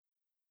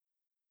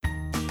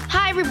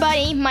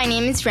everybody, my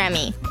name is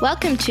Remy.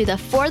 Welcome to the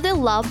For the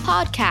Love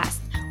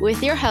podcast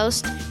with your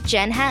host,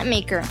 Jen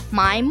Hatmaker,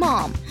 my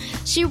mom.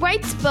 She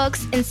writes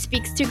books and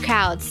speaks to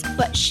crowds,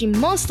 but she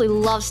mostly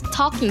loves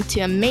talking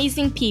to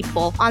amazing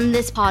people on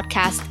this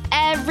podcast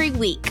every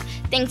week.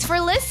 Thanks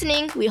for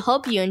listening. We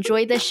hope you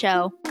enjoy the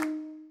show.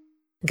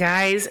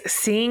 Guys,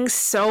 seeing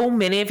so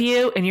many of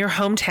you in your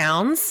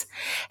hometowns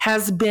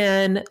has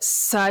been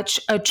such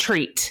a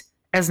treat.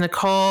 As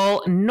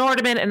Nicole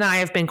Nordeman and I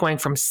have been going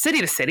from city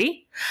to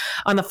city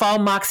on the Fall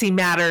Moxie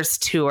Matters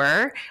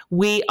tour,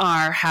 we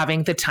are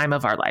having the time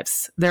of our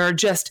lives. There are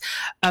just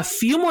a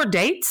few more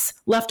dates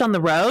left on the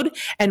road,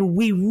 and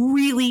we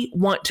really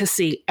want to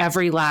see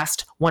every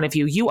last one of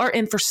you. You are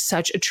in for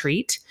such a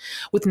treat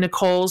with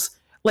Nicole's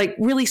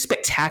really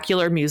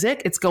spectacular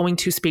music. It's going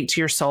to speak to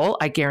your soul.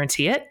 I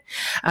guarantee it.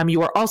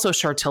 You are also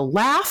sure to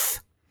laugh,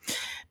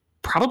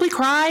 probably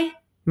cry,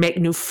 make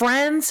new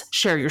friends,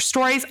 share your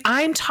stories.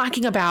 I'm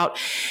talking about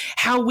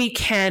how we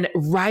can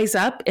rise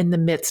up in the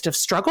midst of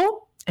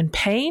struggle and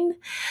pain.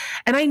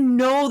 And I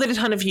know that a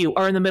ton of you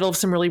are in the middle of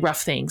some really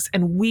rough things,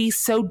 and we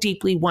so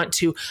deeply want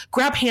to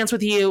grab hands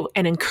with you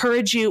and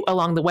encourage you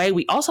along the way.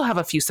 We also have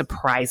a few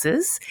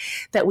surprises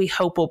that we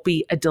hope will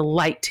be a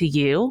delight to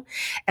you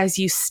as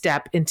you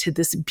step into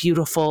this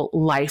beautiful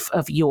life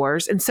of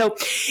yours. And so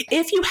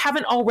if you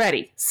haven't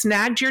already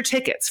snagged your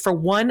tickets for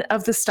one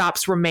of the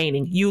stops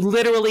remaining, you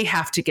literally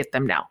have to get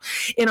them now.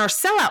 In our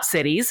sellout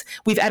cities,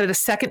 we've added a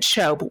second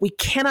show, but we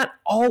cannot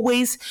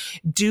always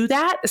do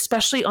that,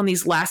 especially on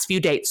these last few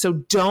dates. So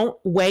don't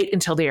wait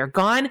until they are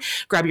gone.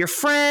 Grab your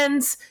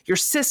friends, your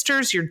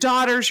sisters, your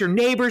daughters, your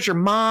neighbors, your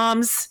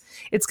moms.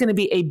 It's going to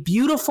be a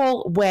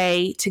beautiful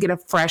way to get a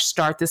fresh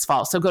start this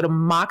fall. So go to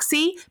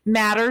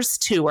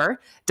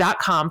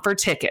MoxieMattersTour.com for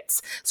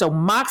tickets. So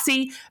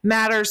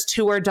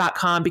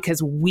MoxieMattersTour.com,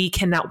 because we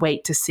cannot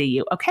wait to see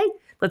you. Okay,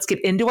 let's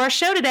get into our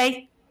show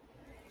today.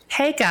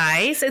 Hey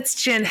guys,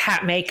 it's Jen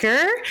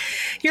Hatmaker,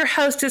 your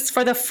hostess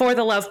for the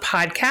Love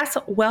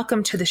podcast.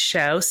 Welcome to the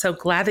show. So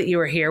glad that you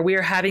are here. We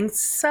are having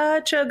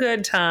such a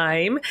good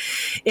time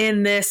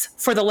in this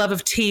For the Love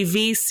of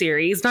TV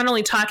series, not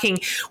only talking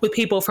with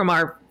people from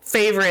our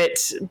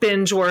favorite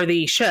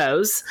binge-worthy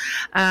shows,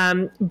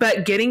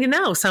 but getting to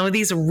know some of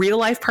these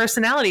real-life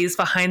personalities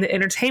behind the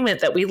entertainment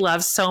that we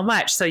love so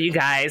much. So you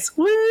guys,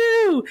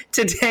 woo!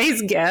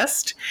 Today's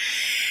guest,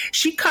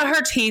 she cut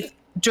her teeth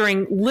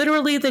during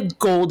literally the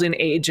golden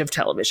age of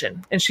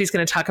television. And she's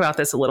going to talk about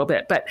this a little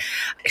bit, but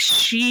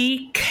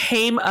she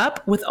came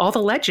up with all the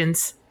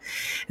legends.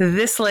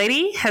 This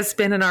lady has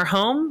been in our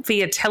home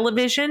via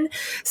television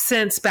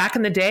since back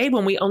in the day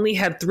when we only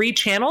had 3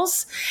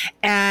 channels.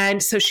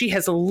 And so she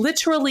has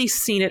literally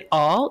seen it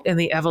all in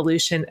the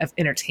evolution of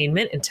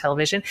entertainment and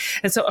television.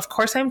 And so, of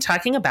course, I'm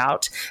talking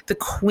about the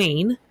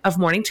queen of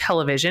morning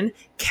television,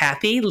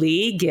 Kathie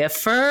Lee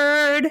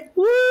Gifford.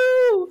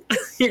 Woo!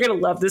 You're going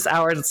to love this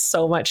hour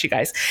so much, you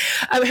guys.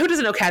 Who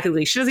doesn't know Kathie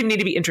Lee? She doesn't even need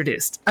to be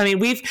introduced. I mean,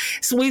 we've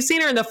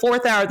seen her in the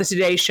 4th hour of the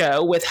Today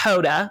Show with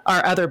Hoda,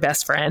 our other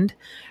best friend,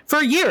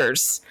 for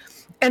years.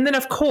 And then,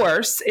 of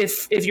course,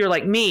 if you're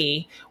like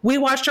me, we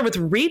watched her with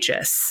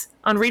Regis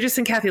on Regis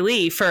and Kathie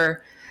Lee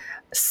for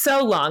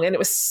so long. And it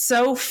was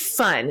so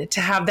fun to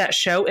have that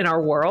show in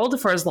our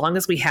world for as long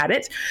as we had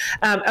it.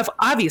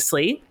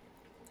 Obviously,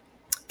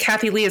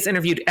 Kathie Lee has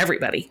interviewed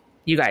everybody.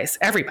 You guys,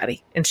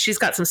 everybody. And she's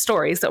got some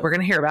stories that we're going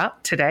to hear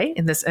about today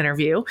in this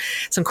interview.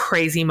 Some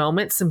crazy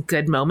moments, some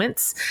good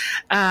moments.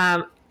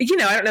 I don't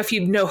know if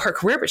you know her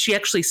career, but she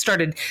actually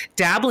started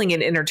dabbling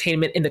in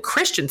entertainment in the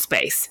Christian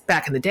space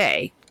back in the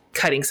day,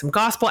 cutting some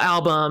gospel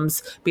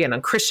albums, being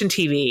on Christian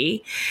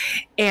TV,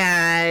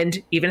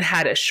 and even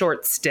had a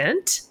short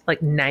stint,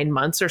 9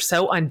 months or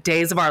so, on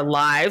Days of Our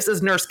Lives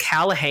as Nurse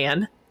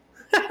Callahan.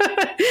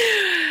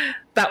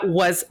 That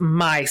was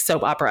my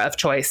soap opera of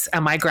choice,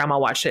 and my grandma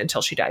watched it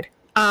until she died.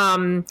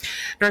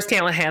 Nurse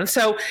Callahan.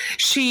 So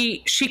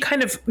she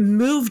kind of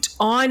moved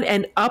on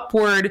and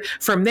upward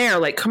from there,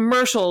 like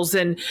commercials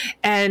and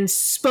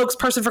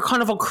spokesperson for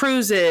Carnival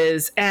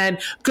Cruises and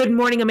Good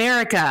Morning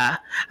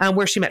America,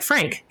 where she met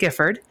Frank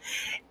Gifford,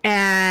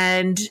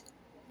 and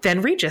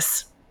then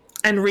Regis.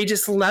 And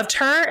Regis loved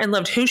her and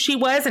loved who she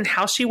was and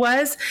how she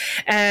was.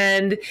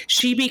 And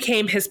she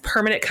became his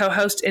permanent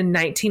co-host in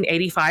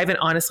 1985. And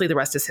honestly, the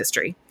rest is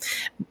history.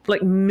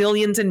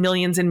 Millions and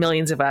millions and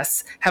millions of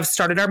us have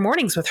started our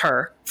mornings with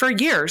her for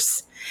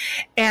years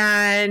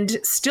and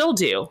still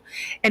do.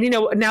 And,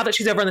 now that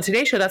she's over on the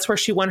Today Show, that's where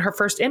she won her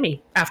first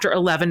Emmy after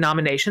 11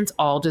 nominations,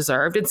 all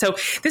deserved. And so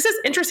this is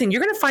interesting.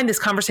 You're going to find this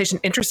conversation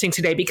interesting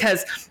today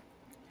because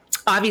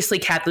obviously,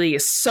 Kathie Lee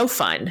is so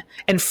fun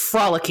and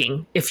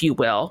frolicking, if you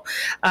will.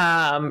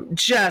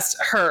 Just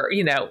her,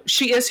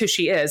 she is who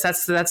she is.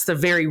 That's the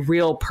very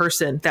real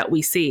person that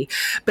we see.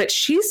 But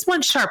she's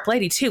one sharp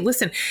lady too.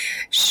 Listen,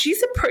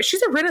 she's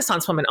a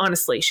Renaissance woman.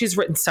 Honestly, she's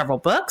written several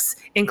books,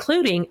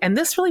 including, and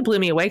this really blew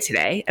me away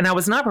today, and I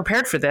was not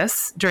prepared for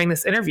this during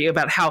this interview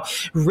about how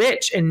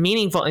rich and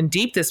meaningful and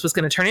deep this was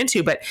going to turn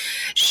into. But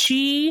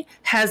she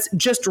has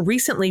just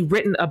recently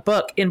written a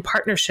book in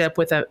partnership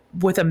with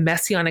a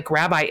Messianic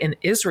rabbi in in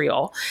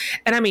Israel.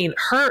 And I mean,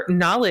 her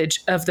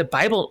knowledge of the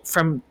Bible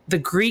from the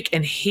Greek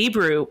and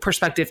Hebrew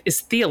perspective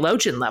is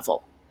theologian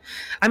level.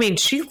 I mean,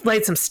 she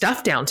laid some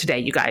stuff down today,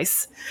 you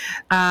guys,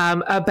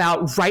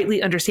 about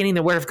rightly understanding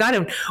the Word of God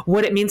and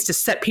what it means to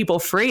set people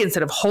free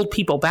instead of hold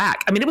people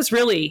back. I mean, it was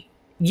really,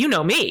 you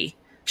know me.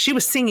 She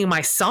was singing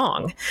my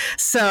song.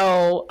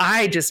 So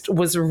I just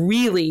was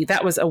really,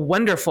 that was a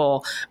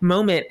wonderful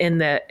moment in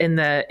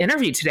the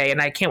interview today. And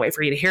I can't wait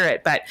for you to hear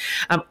it. But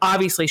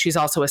obviously she's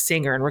also a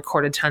singer and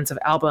recorded tons of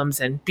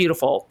albums and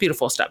beautiful,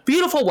 beautiful stuff,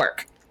 beautiful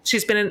work.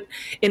 She's been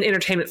in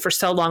entertainment for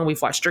so long.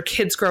 We've watched her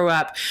kids grow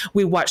up.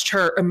 We watched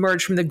her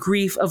emerge from the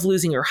grief of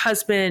losing her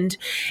husband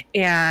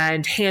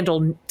and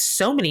handle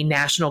so many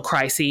national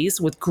crises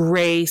with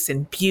grace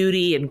and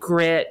beauty and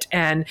grit.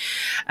 And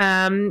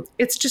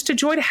it's just a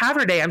joy to have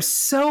her today. I'm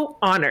so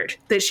honored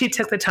that she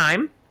took the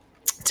time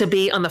to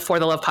be on the For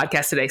the Love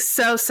podcast today.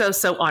 So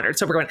honored.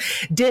 So we're going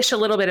to dish a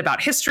little bit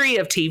about history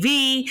of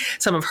TV,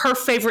 some of her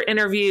favorite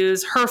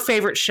interviews, her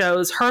favorite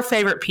shows, her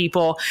favorite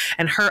people,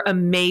 and her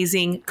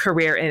amazing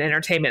career in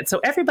entertainment.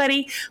 So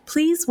everybody,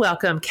 please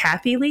welcome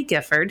Kathie Lee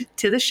Gifford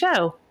to the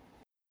show.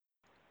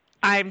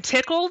 I'm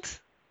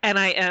tickled and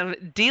I am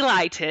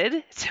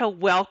delighted to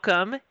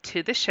welcome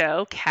to the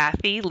show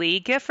Kathie Lee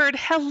Gifford.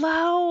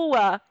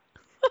 Hello.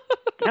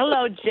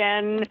 Hello,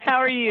 Jen. How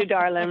are you,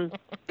 darling?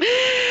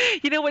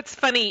 You know, what's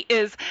funny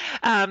is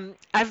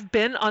I've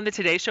been on the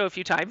Today Show a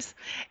few times,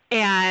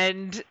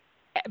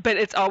 but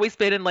it's always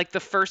been in like the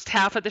first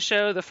half of the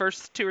show, the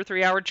first 2 or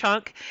 3 hour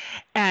chunk.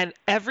 And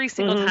every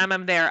single time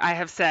I'm there, I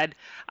have said,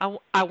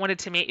 I wanted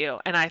to meet you.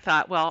 And I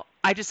thought, well,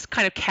 I just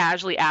kind of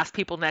casually asked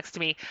people next to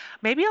me,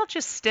 maybe I'll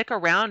just stick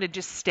around and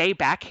just stay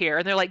back here.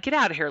 And they're like, get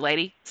out of here,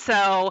 lady.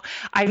 So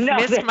I've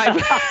missed my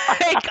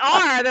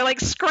car. They're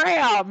like,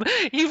 scram,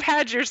 you've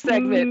had your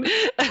segment.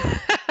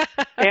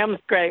 Damn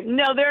great.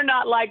 No, they're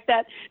not like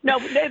that. No,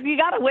 you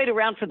got to wait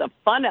around for the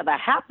fun of the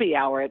happy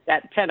hour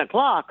at 10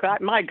 o'clock.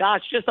 My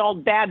gosh, just all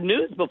bad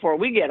news before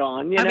we get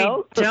on, you know?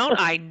 Mean, don't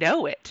I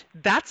know it?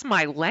 That's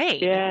my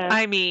lane. Yeah.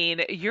 I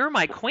mean, you're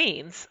my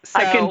queens. So,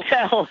 I can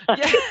tell.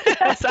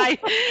 Yes,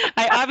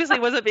 I obviously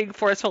wasn't being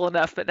forceful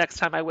enough, but next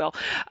time I will.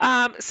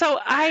 So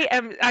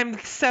I'm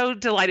so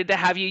delighted to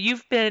have you.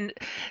 You've been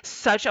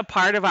such a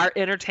part of our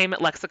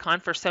entertainment lexicon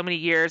for so many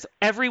years.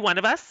 Every one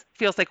of us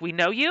feels like we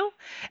know you.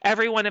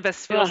 Every one of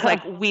us feels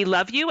like we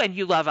love you and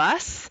you love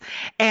us.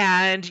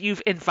 And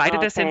you've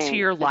invited us into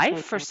your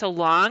life for so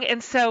long.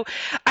 And so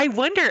I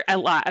wonder a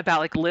lot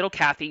about like little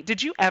Kathie.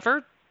 Did you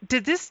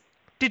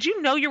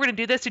know you were going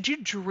to do this? Did you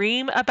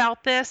dream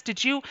about this?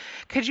 Could you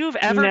have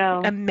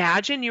ever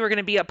imagined you were going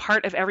to be a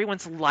part of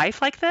everyone's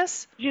life like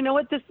this? You know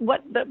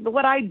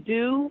what I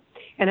do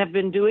and have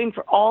been doing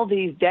for all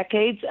these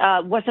decades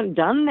wasn't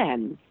done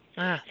then.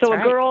 So a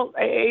girl,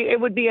 it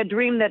would be a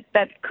dream that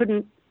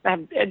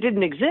it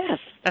didn't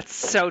exist. That's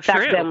so true.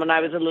 Back then when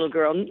I was a little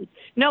girl.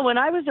 No, when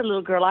I was a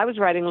little girl, I was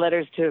writing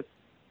letters to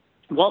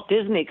Walt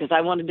Disney because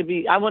I wanted to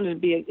be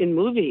in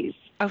movies.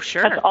 Oh,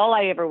 sure. That's all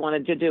I ever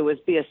wanted to do was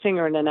be a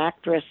singer and an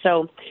actress.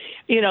 So,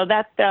 you know,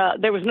 that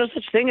there was no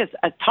such thing as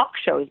talk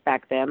shows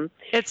back then.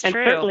 It's and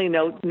true. Certainly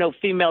no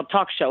female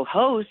talk show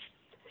hosts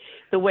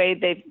the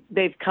way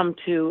they've come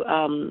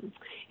to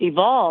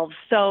evolve.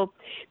 So,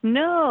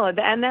 no,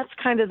 and that's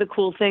kind of the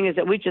cool thing is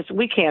that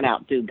we can't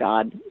outdo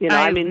God. You know,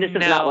 I mean, this is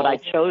not what I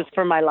chose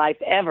for my life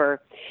ever.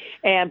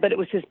 But it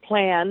was his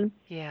plan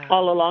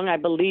all along. I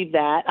believe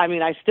that. I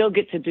mean, I still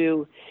get to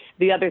do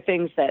the other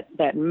things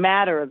that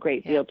matter a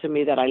great deal to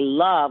me that I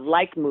love,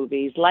 like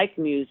movies, like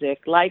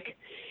music, like,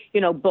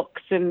 you know,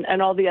 books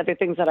and all the other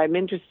things that I'm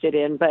interested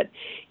in. But,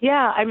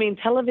 yeah, I mean,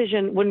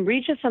 television, when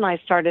Regis and I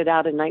started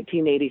out in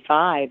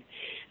 1985,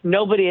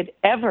 nobody had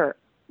ever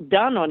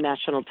done on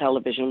national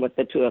television what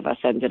the two of us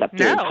ended up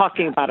doing,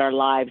 talking about our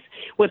lives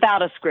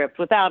without a script,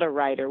 without a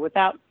writer,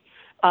 without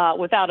a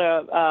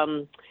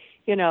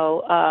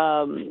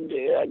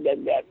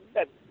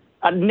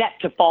net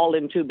to fall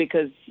into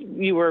because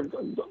you were,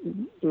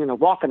 you know,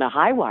 walking a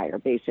high wire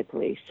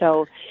basically.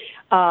 So,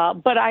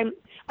 but I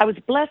was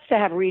blessed to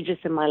have Regis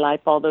in my life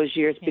all those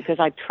years because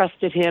I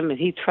trusted him and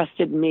he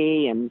trusted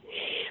me, and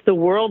the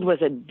world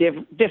was a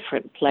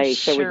different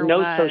place. There was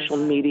no social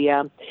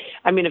media.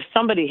 I mean, if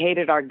somebody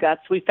hated our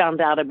guts, we found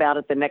out about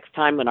it the next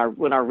time when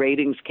our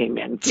ratings came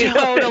in.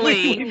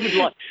 Totally.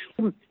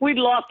 We'd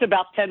lost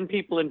about 10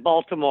 people in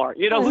Baltimore.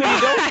 You know,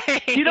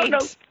 you don't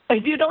know.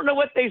 You don't know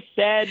what they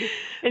said,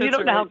 and you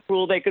don't know how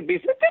cruel they could be.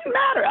 So it didn't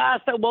matter.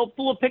 So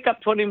we'll pick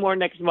up 20 more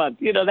next month.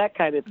 You know, that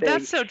kind of thing.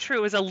 That's so true.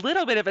 It was a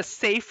little bit of a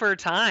safer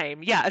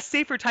time. Yeah, a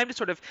safer time to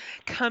sort of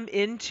come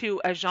into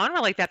a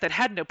genre like that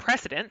had no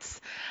precedence.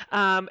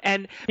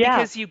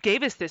 Because you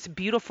gave us this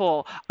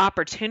beautiful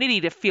opportunity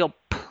to feel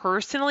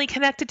personally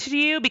connected to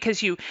you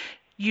because you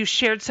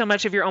shared so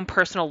much of your own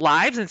personal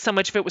lives and so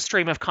much of it was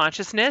stream of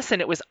consciousness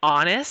and it was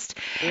honest.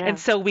 Yeah. And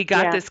so we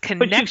got this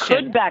connection. But you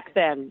could back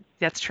then.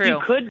 That's true.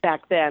 You could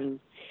back then.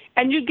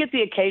 And you get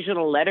the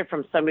occasional letter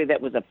from somebody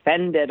that was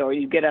offended, or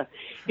you get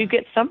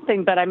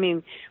something. But I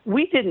mean,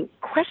 we didn't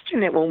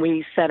question it when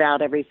we set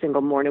out every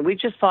single morning. We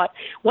just thought,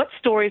 what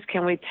stories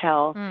can we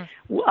tell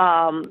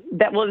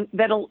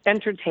that'll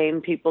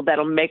entertain people,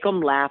 that'll make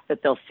them laugh,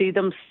 that they'll see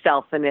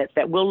themselves in it,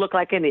 that will look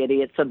like an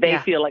idiot, so they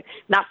feel like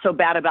not so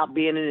bad about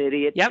being an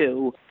idiot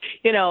too.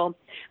 You know,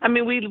 I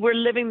mean, we're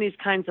living these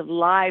kinds of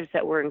lives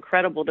that were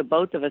incredible to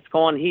both of us,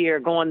 going here,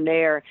 going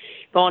there,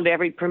 going to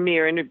every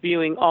premiere,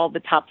 interviewing all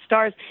the top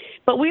stars.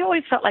 But we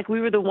always felt like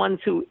we were the ones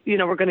who, you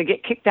know, were going to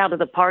get kicked out of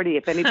the party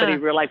if anybody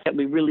realized that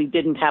we really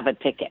didn't have a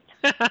ticket,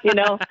 you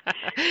know?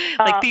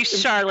 Like these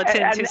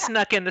charlatans who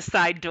snuck in the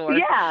side door.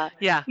 Yeah.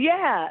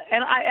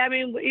 And I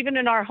mean, even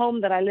in our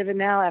home that I live in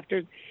now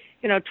after,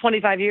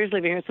 25 years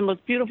living here, it's the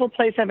most beautiful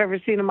place I've ever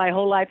seen in my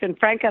whole life. And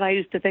Frank and I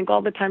used to think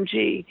all the time,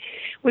 gee,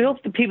 we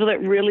hope the people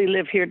that really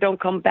live here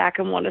don't come back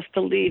and want us to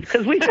leave,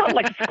 because we felt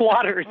like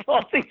squatters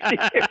all these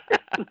years.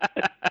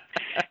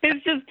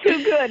 It's just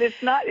too good.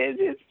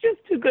 It's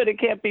just too good. It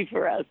can't be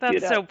for us.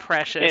 That's so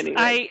precious.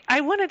 Anyway.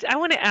 I want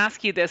to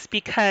ask you this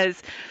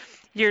because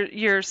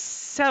you're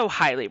so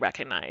highly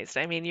recognized.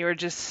 I mean, you're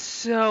just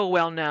so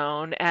well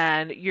known,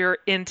 and you're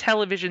in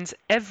televisions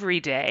every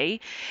day.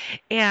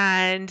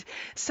 And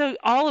so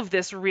all of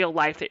this real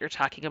life that you're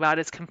talking about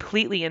is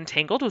completely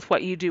entangled with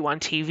what you do on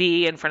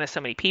TV in front of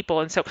so many people.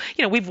 And so,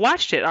 we've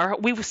watched it.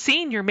 We've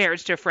seen your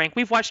marriage to Frank.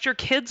 We've watched your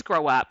kids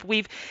grow up.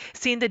 We've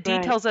seen the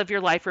details of your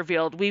life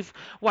revealed. We've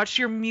watched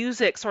your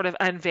music sort of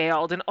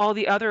unveiled and all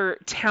the other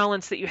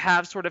talents that you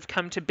have sort of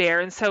come to bear.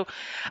 And so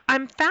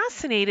I'm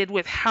fascinated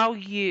with how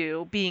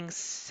you, being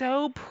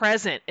so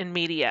present in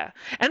media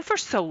and for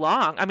so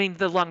long, I mean,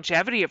 the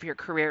longevity of your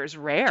career is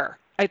rare.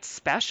 It's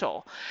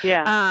special.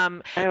 Yeah.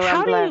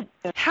 How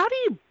do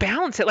you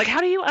balance it? Like, how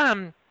do you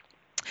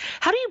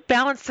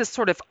balance this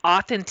sort of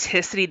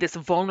authenticity, this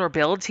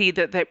vulnerability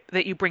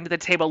that you bring to the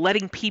table,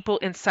 letting people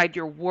inside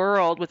your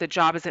world with a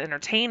job as an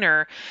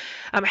entertainer?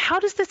 How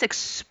does this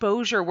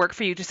exposure work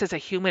for you just as a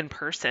human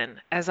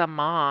person, as a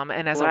mom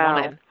and as a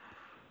woman?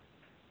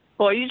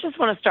 Well, you just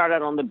want to start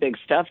out on the big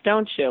stuff,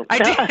 don't you? I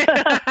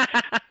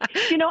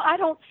do. I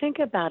don't think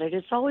about it.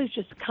 It's always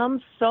just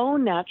come so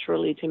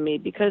naturally to me,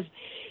 because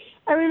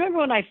I remember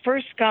when I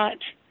first got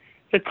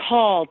the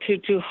call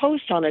to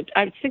host on it,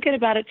 I was thinking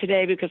about it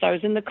today because I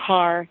was in the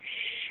car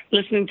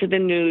listening to the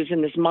news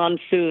in this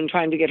monsoon,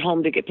 trying to get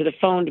home to get to the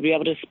phone to be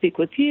able to speak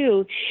with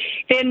you.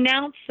 They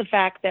announced the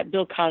fact that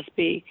Bill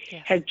Cosby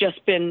had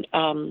just been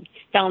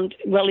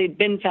he'd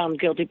been found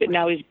guilty, but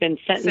now he's been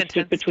sentenced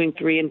to between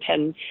 3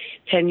 and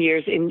 10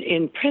 years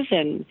in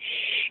prison.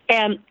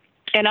 And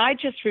I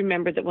just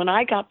remember that when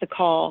I got the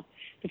call,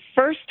 the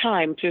first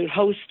time to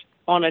host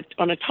on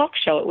a talk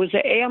show, it was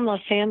at AM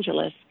Los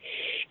Angeles,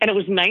 and it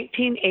was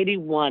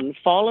 1981,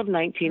 fall of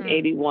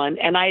 1981,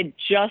 and I had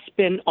just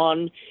been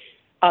on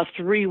a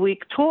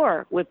 3-week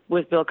tour with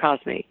Bill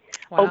Cosby,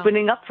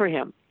 opening up for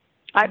him.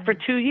 For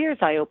 2 years,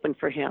 I opened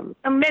for him,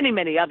 and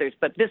many others,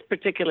 but this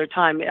particular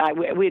time,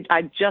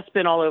 I'd just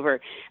been all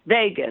over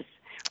Vegas,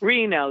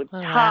 Reno,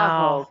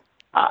 Tahoe,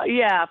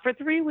 for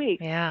 3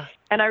 weeks. Yeah.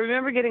 And I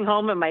remember getting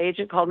home, and my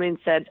agent called me and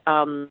said,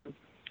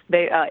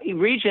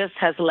 Regis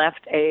has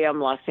left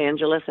AM Los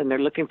Angeles, and they're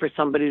looking for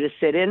somebody to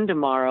sit in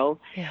tomorrow.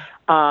 Yeah.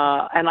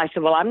 And I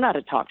said, well, I'm not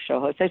a talk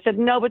show host. I said,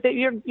 no, but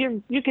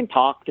you can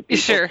talk to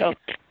people. Sure. So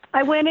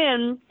I went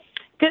in,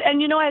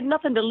 and I had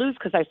nothing to lose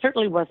because I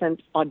certainly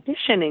wasn't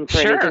auditioning for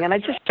anything. And I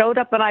just showed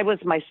up, and I was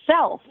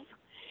myself,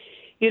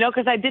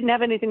 because I didn't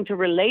have anything to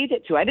relate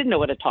it to. I didn't know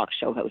what a talk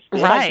show host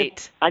was.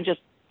 Right. I just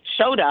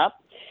showed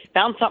up,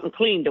 found something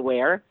clean to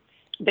wear.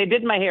 They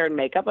did my hair and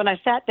makeup, and I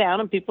sat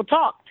down, and people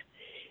talked.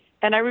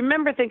 And I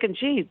remember thinking,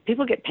 gee,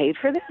 people get paid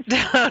for this?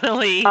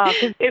 Totally.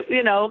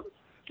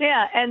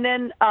 Yeah. And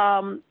then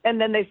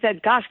they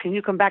said, gosh, can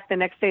you come back the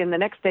next day and the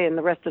next day and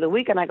the rest of the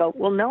week? And I go,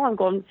 well, no, I'm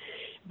going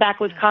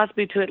back with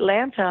Cosby to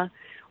Atlanta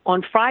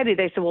on Friday.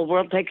 They said, well,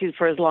 we'll take you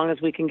for as long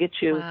as we can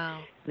get you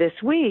this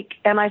week.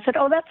 And I said,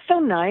 oh, that's so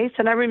nice.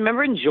 And I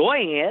remember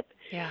enjoying it,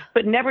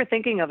 but never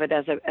thinking of it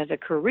as a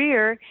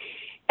career.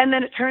 And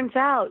then it turns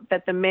out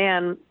that the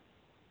man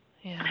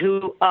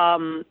who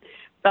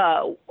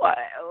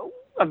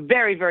a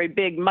very, very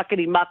big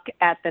muckety-muck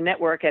at the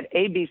network at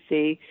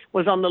ABC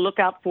was on the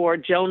lookout for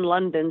Joan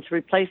London's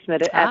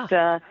replacement at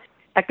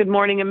Good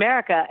Morning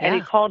America. And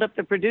he called up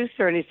the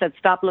producer and he said,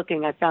 stop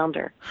looking, I found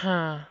her.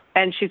 Huh.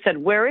 And she said,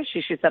 where is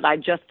she? She said, I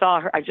just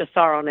saw her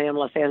on AM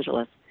Los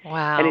Angeles.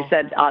 Wow. And he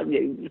said,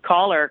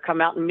 call her,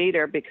 come out and meet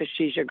her because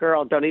she's your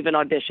girl. Don't even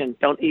audition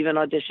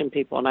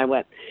people. And I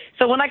went.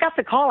 So when I got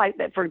the call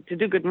to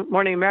do Good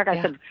Morning America,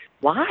 I said,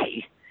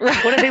 why?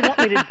 What do they want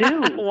me to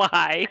do?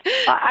 Why?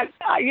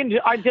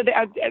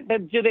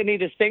 Do they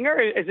need a singer?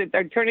 Is it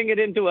they're turning it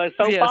into a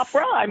soap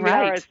opera? I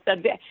mean,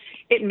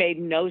 it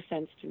made no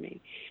sense to me.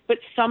 But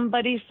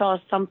somebody saw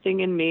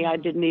something in me I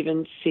didn't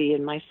even see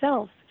in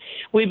myself.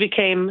 We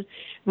became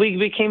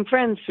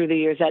friends through the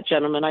years. That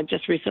gentleman, I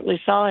just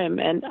recently saw him,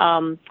 and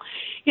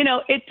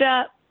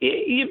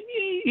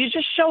you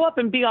just show up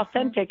and be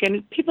authentic,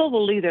 and people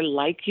will either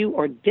like you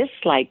or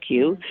dislike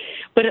you,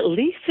 but at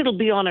least it'll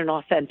be on an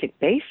authentic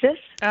basis.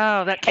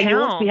 Oh, that counts. And you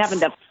won't be having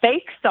to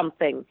fake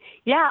something.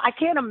 Yeah, I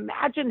can't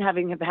imagine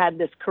having had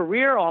this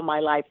career all my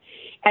life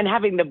and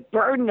having the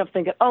burden of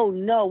thinking, oh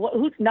no,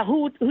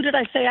 who did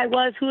I say I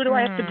was? Who do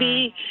I have to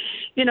be?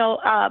 You know,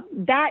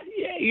 that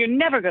you're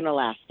never going to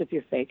last if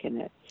you're faking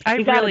it. I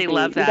really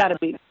love that. You got to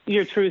be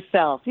your true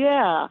self.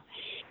 Yeah.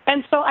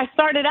 And so I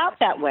started out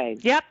that way.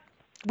 Yep.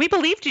 We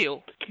believed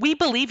you. We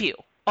believe you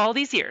all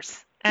these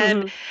years.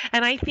 And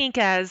and I think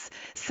as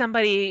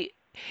somebody,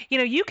 you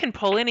know, you can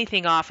pull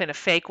anything off in a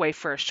fake way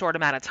for a short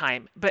amount of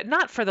time, but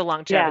not for the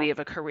longevity of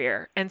a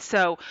career. And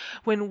so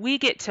when we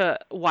get to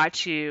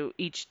watch you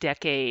each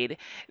decade,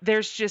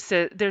 there's just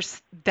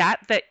there's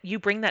that you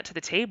bring that to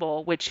the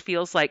table, which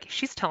feels like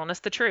she's telling us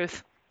the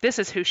truth. This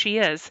is who she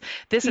is.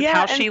 This is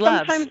how she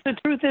loves. Sometimes the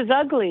truth is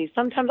ugly.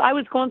 Sometimes I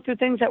was going through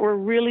things that were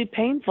really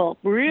painful,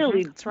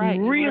 really,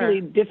 really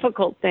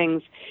difficult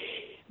things.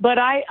 But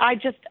I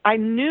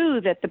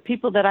knew that the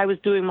people that I was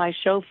doing my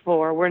show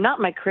for were not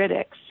my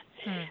critics.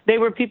 They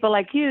were people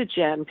like you,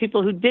 Jen,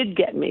 people who did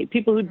get me,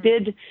 people who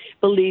did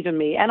believe in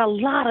me, and a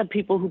lot of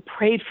people who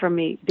prayed for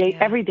me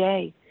every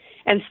day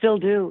and still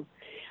do.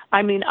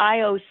 I mean,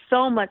 I owe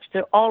so much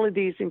to all of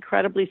these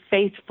incredibly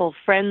faithful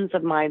friends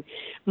of mine,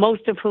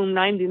 most of whom,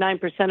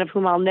 99% of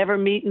whom I'll never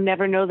meet and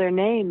never know their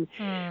name.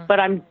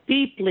 But I'm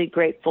deeply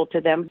grateful to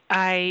them.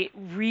 I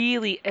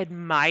really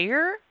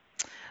admire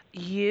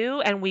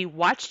you, and we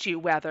watched you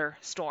weather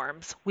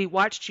storms. We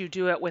watched you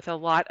do it with a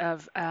lot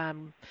of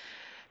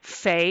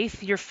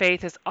faith. Your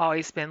faith has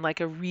always been like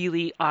a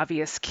really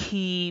obvious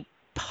key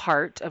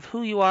part of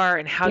who you are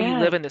and how you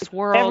live in this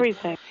world.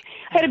 Everything.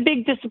 I had a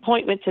big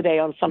disappointment today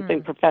on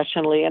something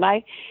professionally, and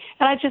I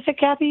just said,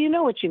 Kathie, you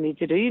know what you need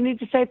to do. You need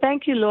to say,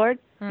 thank you, Lord.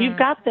 You've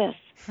got this.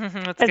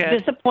 That's as good.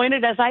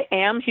 Disappointed as I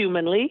am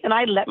humanly, and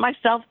I let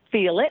myself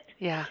feel it.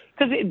 Yeah.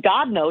 Because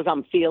God knows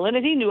I'm feeling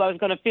it. He knew I was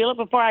going to feel it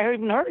before I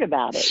even heard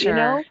about it, Sure. you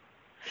know?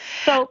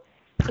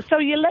 So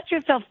you let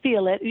yourself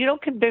feel it.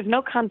 There's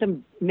no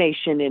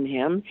condemnation in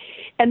him.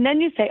 And then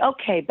you say,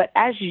 okay, but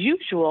as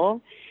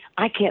usual,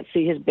 I can't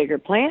see his bigger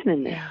plan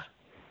in this. Yeah.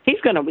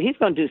 He's going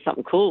to do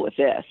something cool with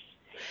this.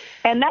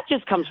 And that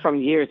just comes from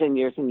years and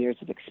years and years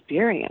of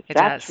experience.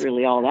 That's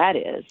really all that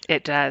is.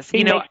 It does.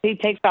 He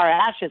takes our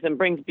ashes and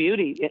brings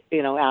beauty,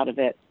 out of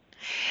it.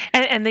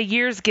 And the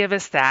years give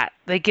us that.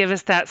 They give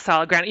us that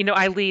solid ground.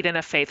 I lead in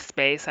a faith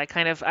space. I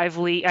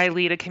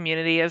lead a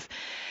community of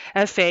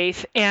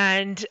faith,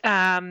 and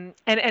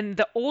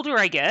the older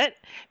I get,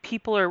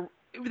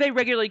 they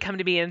regularly come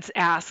to me and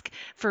ask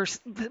for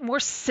more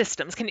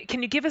systems. Can you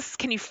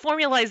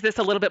formalize this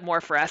a little bit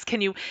more for us?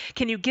 Can you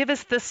give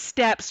us the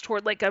steps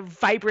toward like a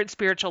vibrant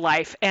spiritual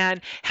life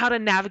and how to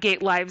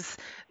navigate life's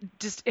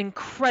just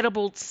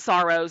incredible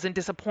sorrows and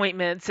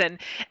disappointments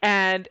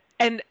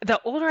and the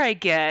older I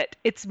get,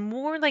 it's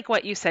more like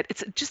what you said.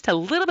 It's just a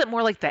little bit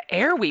more like the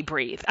air we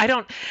breathe. I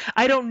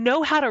don't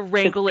know how to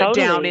wrangle it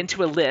down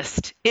into a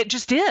list. It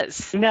just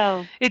is.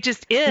 No. It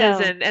just is.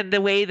 No. And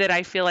the way that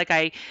I feel like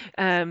I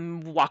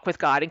walk with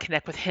God and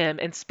connect with him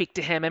and speak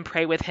to him and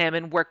pray with him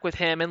and work with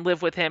him and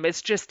live with him,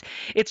 it's just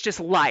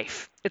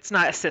life. It's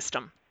not a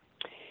system.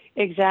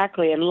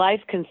 Exactly. And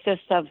life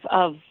consists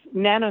of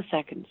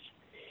nanoseconds.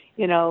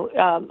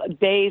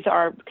 Days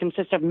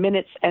consist of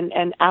minutes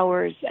and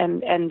hours,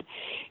 and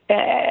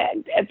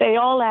they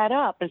all add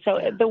up. And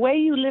so the way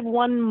you live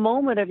one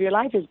moment of your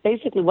life is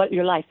basically what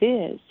your life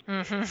is.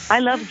 I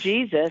love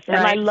Jesus, and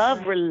I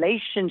love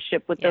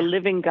relationship with the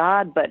living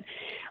God. But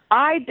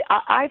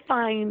I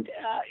find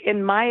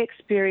in my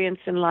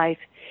experience in life,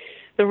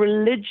 the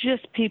religious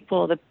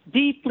people, the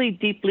deeply,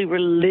 deeply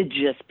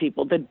religious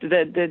people,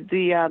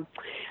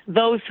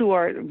 those who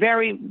are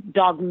very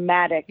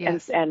dogmatic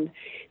and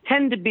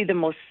tend to be the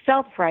most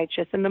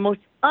self-righteous and the most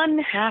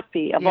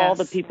unhappy of all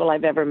the people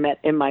I've ever met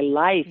in my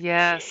life.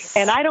 Yes.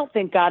 And I don't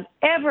think God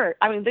ever,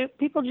 the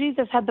people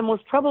Jesus had the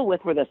most trouble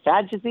with were the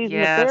Sadducees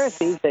and the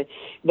Pharisees.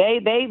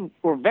 They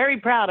were very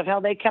proud of how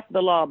they kept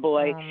the law,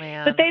 boy. Oh,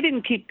 man. But they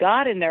didn't keep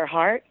God in their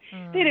heart.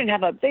 They didn't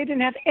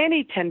have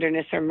any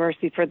tenderness or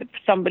mercy for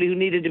somebody who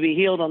needed to be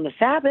healed on the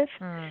Sabbath,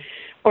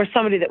 or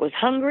somebody that was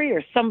hungry,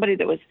 or somebody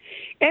that was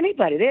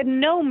anybody. They had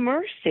no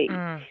mercy.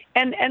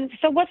 And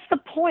so what's the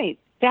point?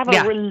 To have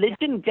a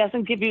religion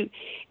doesn't give you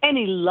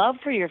any love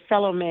for your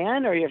fellow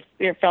man or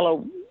your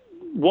fellow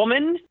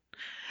woman.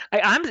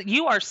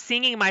 You are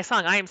singing my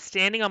song. I am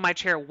standing on my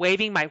chair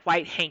waving my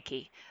white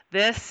hanky.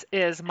 This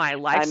is my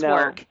life's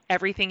work.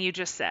 Everything you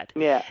just said.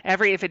 Yeah.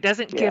 If it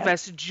doesn't give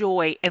us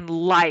joy and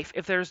life,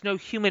 if there's no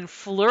human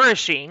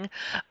flourishing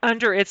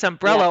under its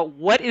umbrella,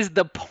 what is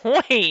the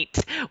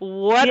point?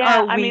 What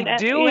are we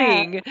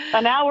doing?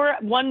 An hour,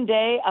 one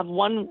day of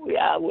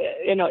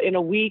in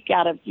a week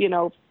out of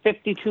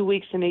 52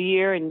 weeks in a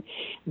year, and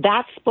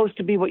that's supposed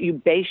to be what you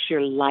base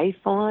your life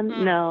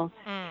on? No,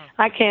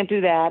 I can't do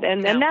that,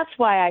 and that's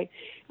why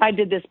I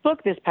did this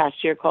book this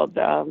past year called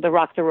The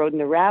Rock, the Road,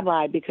 and the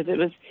Rabbi, because it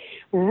was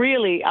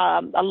really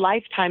a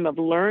lifetime of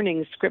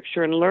learning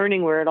Scripture and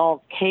learning where it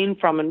all came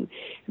from and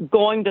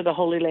going to the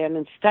Holy Land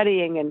and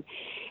studying. And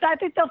I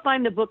think they'll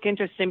find the book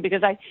interesting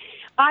because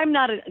I'm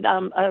not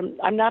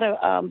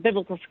a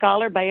biblical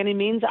scholar by any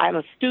means. I'm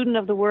a student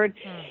of the Word.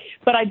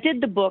 But I did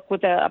the book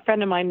with a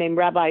friend of mine named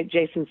Rabbi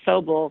Jason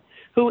Sobel,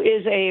 who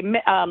is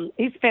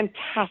he's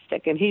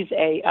fantastic, and he's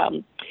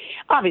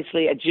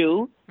obviously a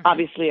Jew,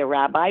 obviously a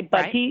rabbi,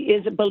 but he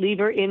is a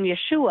believer in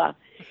Yeshua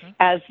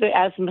as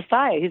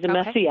Messiah. He's a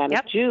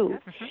Messianic Jew.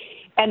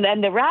 And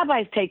then the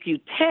rabbis take you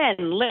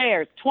 10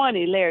 layers,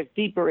 20 layers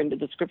deeper into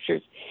the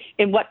Scriptures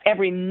in what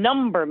every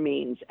number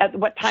means, at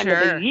what time of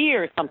the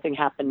year something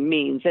happened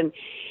means. And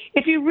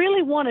if you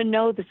really want to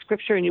know the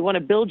Scripture and you want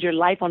to build your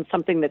life on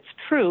something that's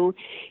true,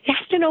 you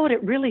have to know what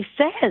it really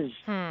says.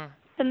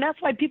 And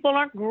that's why people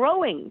aren't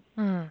growing.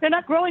 They're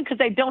not growing because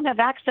they don't have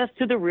access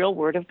to the real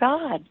Word of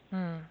God.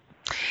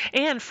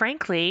 And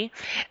frankly,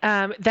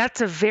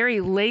 that's a very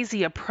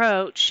lazy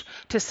approach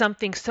to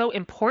something so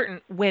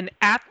important when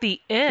at the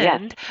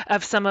end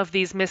of some of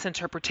these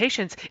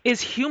misinterpretations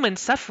is human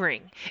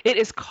suffering. It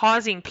is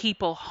causing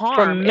people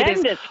harm.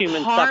 Tremendous it is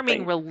human harming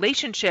suffering.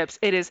 Relationships.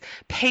 It is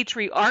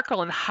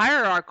patriarchal and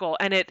hierarchical,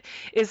 and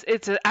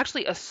it's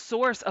actually a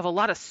source of a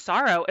lot of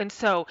sorrow. And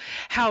so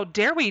how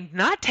dare we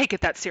not take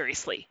it that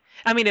seriously?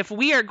 I mean, if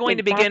we are going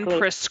to begin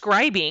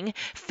prescribing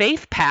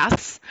faith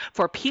paths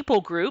for people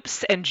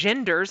groups and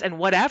genders and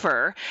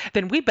whatever,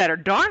 then we better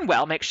darn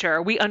well make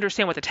sure we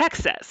understand what the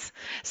text says.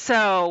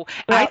 So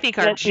I think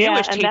our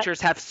Jewish teachers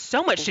have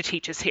so much to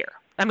teach us here.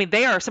 I mean,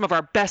 they are some of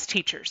our best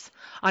teachers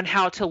on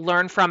how to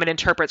learn from and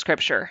interpret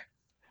Scripture.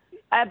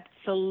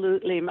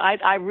 Absolutely.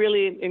 I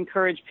really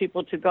encourage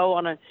people to go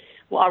on a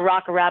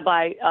Rock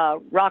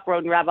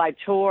Road and Rabbi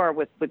tour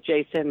with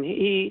Jason.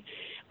 He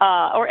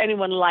or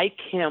anyone like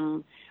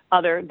him.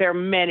 There are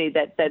many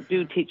that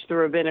do teach the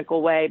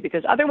rabbinical way,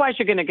 because otherwise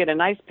you're going to get a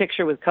nice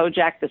picture with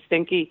Kojak, the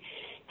stinky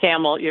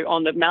camel. You're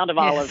on the Mount of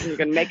Olives, and you're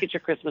going to make it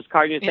your Christmas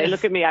card, and you say,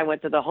 look at me, I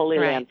went to the Holy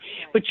Land.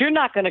 But you're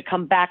not going to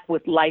come back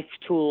with life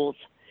tools,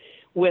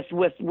 with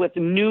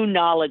new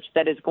knowledge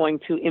that is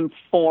going to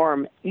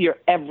inform your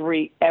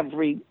every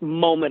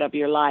moment of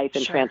your life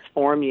and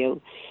transform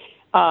you.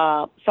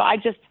 So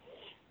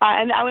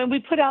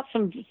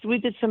we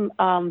did some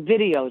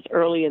videos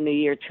early in the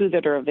year too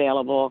that are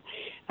available.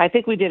 I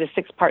think we did a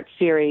 6-part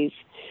series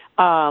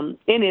in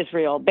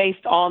Israel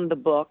based on the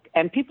book,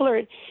 and people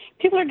are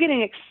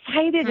getting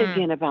excited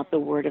again about the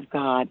Word of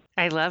God.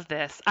 I love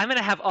this. I'm going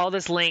to have all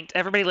this linked.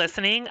 Everybody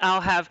listening, I'll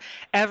have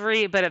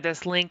every bit of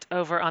this linked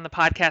over on the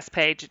podcast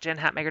page at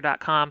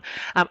jenhatmaker.com.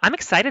 I'm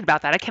excited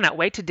about that. I cannot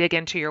wait to dig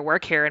into your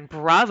work here, and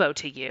bravo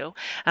to you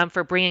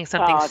for bringing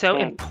something so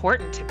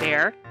important to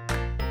bear.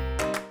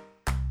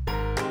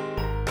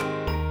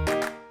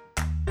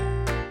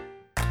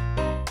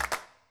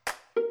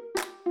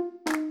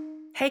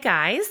 Hey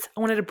guys, I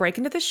wanted to break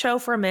into the show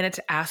for a minute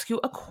to ask you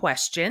a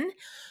question.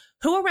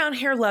 Who around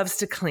here loves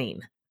to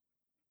clean?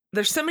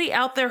 There's somebody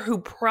out there who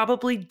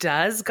probably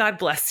does, God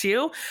bless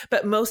you,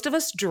 but most of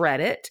us dread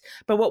it.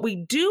 But what we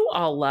do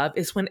all love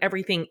is when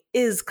everything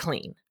is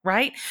clean,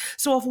 right?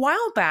 So a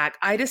while back,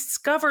 I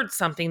discovered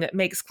something that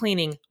makes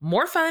cleaning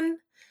more fun,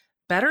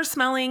 better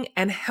smelling,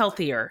 and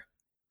healthier.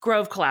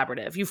 Grove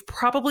Collaborative. You've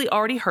probably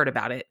already heard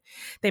about it.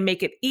 They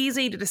make it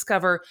easy to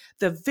discover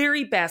the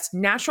very best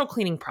natural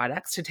cleaning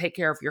products to take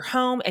care of your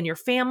home and your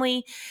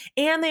family,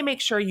 and they make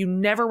sure you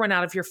never run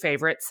out of your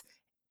favorites,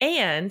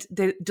 and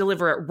they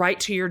deliver it right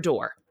to your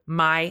door.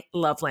 My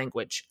love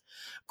language.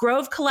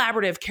 Grove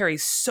Collaborative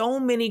carries so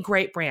many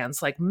great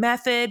brands like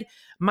Method,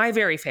 my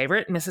very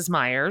favorite, Mrs.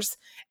 Meyer's,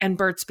 and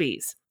Burt's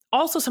Bees.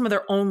 Also some of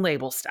their own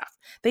label stuff.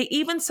 They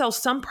even sell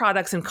some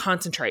products in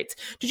concentrates.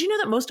 Did you know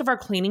that most of our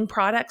cleaning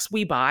products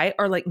we buy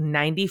are like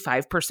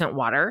 95%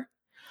 water?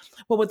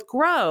 Well, with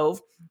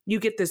Grove, you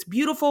get this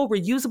beautiful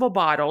reusable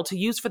bottle to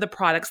use for the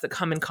products that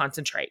come in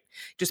concentrate.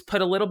 Just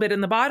put a little bit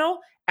in the bottle,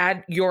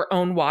 add your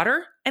own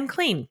water, and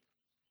clean.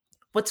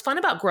 What's fun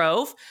about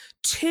Grove,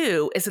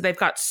 too, is that they've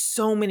got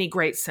so many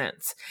great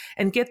scents.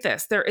 And get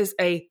this, there is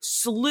a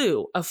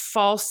slew of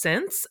fall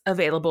scents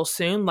available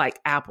soon, like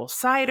apple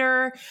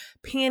cider,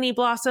 peony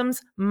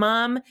blossoms,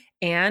 mum,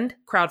 and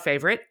crowd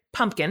favorite,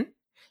 pumpkin.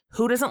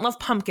 Who doesn't love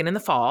pumpkin in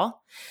the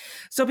fall?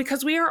 So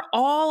because we are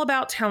all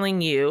about telling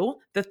you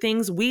the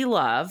things we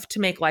love to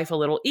make life a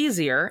little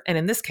easier, and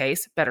in this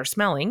case, better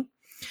smelling,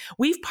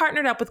 we've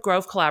partnered up with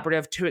Grove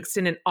Collaborative to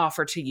extend an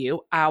offer to you,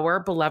 our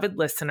beloved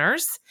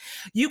listeners.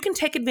 You can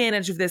take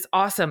advantage of this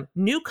awesome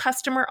new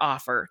customer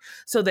offer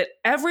so that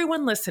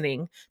everyone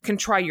listening can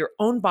try your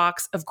own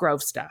box of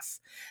Grove stuff.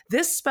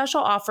 This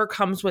special offer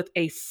comes with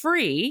a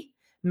free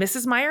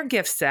Mrs. Meyer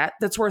gift set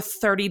that's worth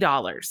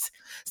 $30.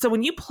 So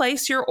when you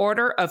place your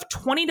order of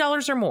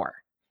 $20 or more,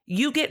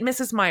 you get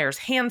Mrs. Meyer's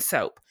hand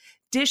soap,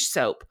 dish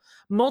soap,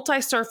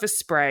 multi-surface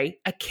spray,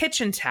 a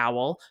kitchen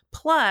towel,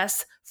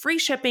 plus free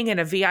shipping and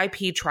a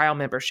VIP trial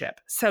membership.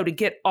 So to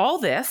get all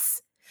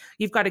this,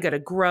 you've got to go to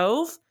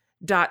grove.co/jenhatmaker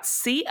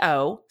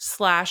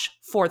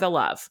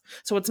grove.co/forthelove.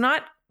 So it's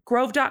not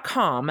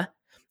grove.com.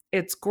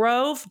 It's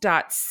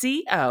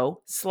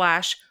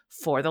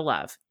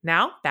grove.co/forthelove.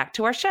 Now back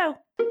to our show.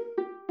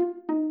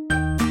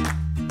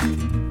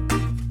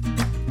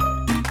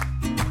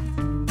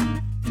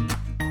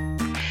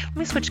 Let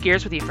me switch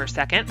gears with you for a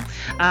second.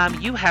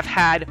 You have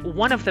had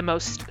one of the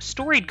most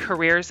storied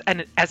careers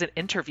as an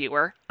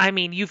interviewer. I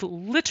mean, you've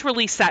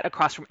literally sat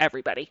across from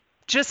everybody.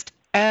 Just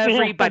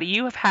everybody.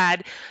 You have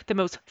had the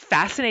most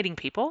fascinating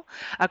people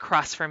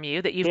across from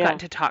you that you've gotten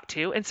to talk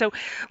to. And so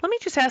let me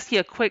just ask you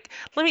a quick,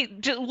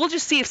 we'll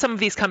just see if some of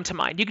these come to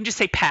mind. You can just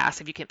say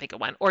pass if you can't think of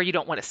one, or you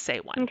don't want to say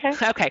one.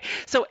 Okay.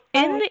 So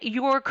in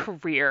your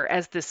career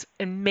as this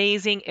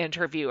amazing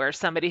interviewer,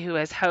 somebody who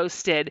has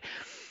hosted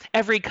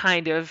every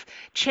kind of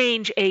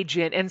change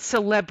agent and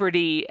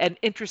celebrity and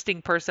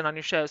interesting person on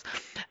your shows,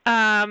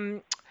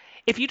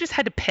 if you just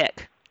had to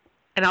pick,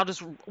 and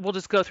we'll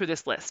just go through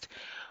this list.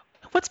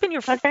 What's been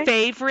your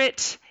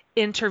favorite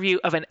interview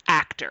of an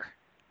actor?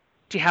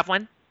 Do you have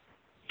one?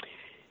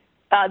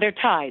 They're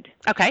tied.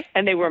 Okay.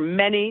 And they were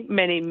many,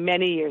 many,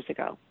 many years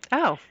ago.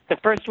 Oh. The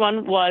first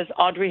one was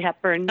Audrey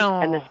Hepburn,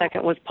 and the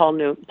second was Paul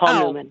Newman.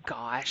 Oh,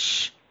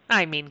 gosh.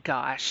 I mean,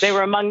 gosh. They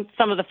were among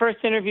some of the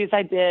first interviews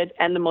I did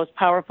and the most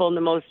powerful and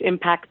the most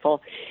impactful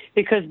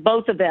because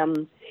both of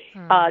them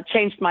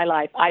changed my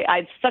life. I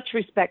had such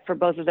respect for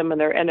both of them and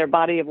their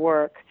body of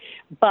work,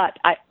 but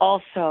I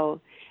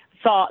also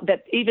saw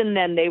that even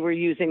then they were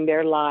using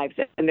their lives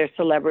and their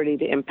celebrity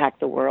to impact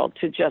the world,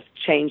 to just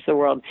change the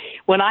world.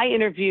 When I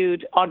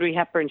interviewed Audrey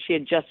Hepburn,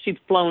 she'd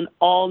flown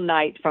all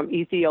night from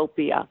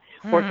Ethiopia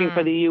working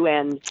for the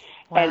UN.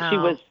 Wow. And she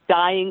was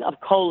dying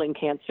of colon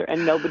cancer,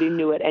 and nobody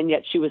knew it, and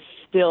yet she was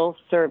still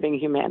serving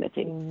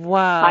humanity.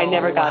 Wow. I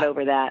never got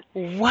over that.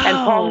 Wow. And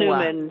Paul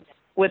Newman,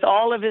 with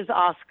all of his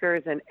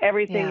Oscars and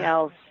everything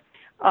else,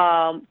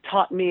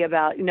 taught me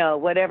about,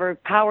 whatever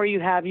power you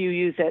have, you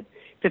use it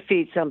to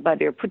feed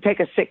somebody or take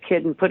a sick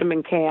kid and put him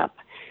in camp.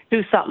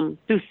 Do something,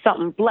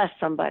 bless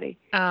somebody.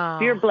 Oh.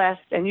 You're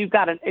blessed, and you've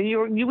got it. And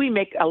we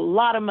make a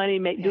lot of money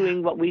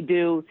doing what we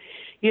do.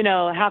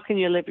 How can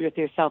you live with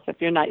yourself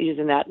if you're not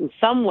using that in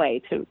some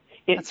way to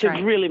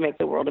really make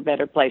the world a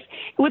better place?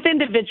 With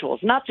individuals,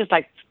 not just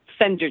like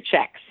send your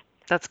checks.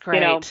 That's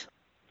great.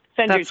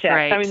 Send your checks.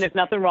 Great. I mean, there's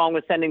nothing wrong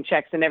with sending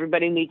checks, and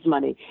everybody needs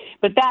money.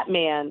 But that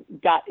man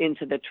got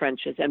into the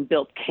trenches and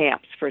built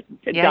camps for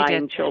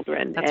dying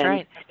children. That's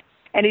right.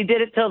 And he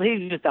did it till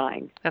he was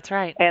dying. That's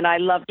right. And I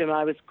loved him.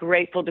 I was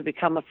grateful to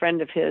become a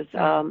friend of his.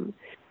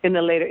 In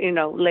the later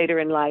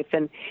in life.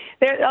 And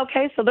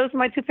so those are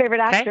my two favorite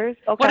actors.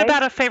 Okay. What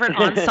about a favorite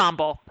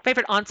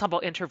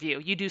ensemble interview?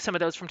 You do some of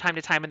those from time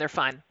to time and they're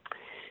fun.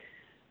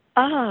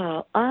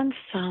 Oh,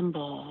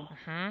 ensemble.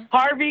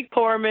 Harvey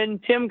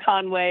Korman, Tim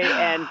Conway,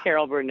 and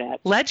Carol Burnett.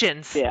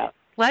 Legends. Yeah.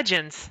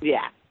 Legends.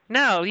 Yeah.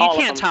 No, you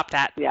can't top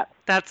that. Yeah.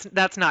 That's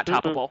not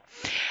toppable.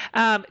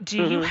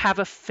 Do you have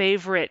a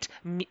favorite,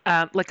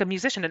 like a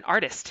musician, an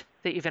artist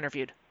that you've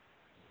interviewed?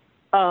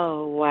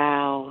 Oh,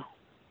 wow.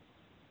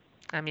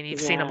 I mean,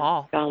 you've seen them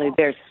all. Golly,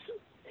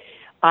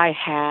 I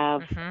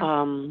have.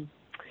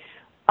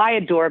 I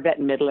adore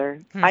Bette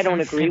Midler. I don't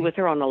agree with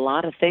her on a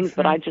lot of things,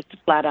 but I just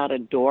flat out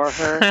adore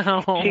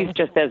her. She's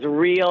just as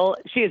real.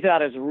 She is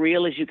about as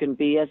real as you can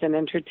be as an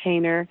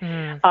entertainer.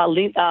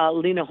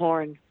 Lena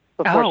Horne,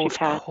 before she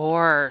passed. Of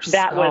course.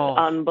 That was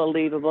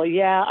unbelievable.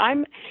 Yeah,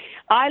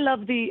 I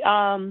love the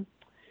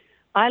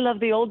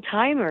old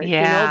timers.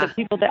 Yeah. The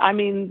people that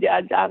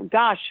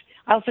gosh.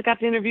 I also got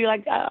to interview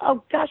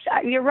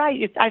you're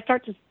right. I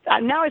start to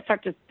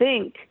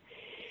think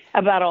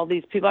about all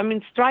these people. I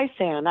mean,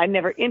 Streisand, I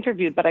never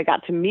interviewed, but I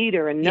got to meet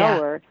her and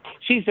know her.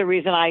 She's the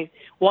reason I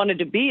wanted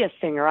to be a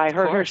singer. I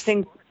heard her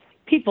sing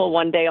People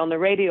one day on the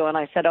radio, and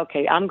I said,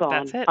 okay, I'm gone.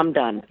 That's it. I'm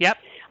done. Yep.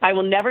 I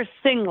will never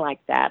sing like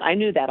that. I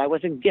knew that. I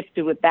wasn't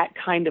gifted with that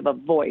kind of a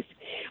voice.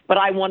 But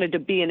I wanted to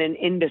be in an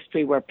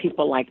industry where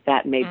people like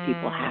that made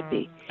people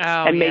happy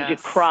and made you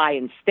cry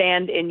and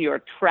stand in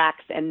your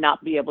tracks and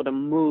not be able to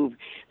move,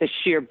 the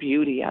sheer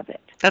beauty of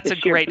it. That's a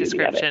great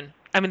description.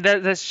 I mean,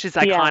 she's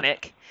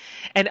iconic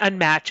and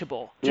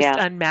unmatchable, just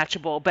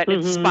unmatchable, but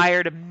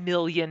inspired a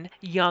million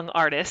young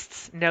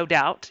artists, no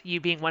doubt,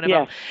 you being one of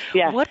them.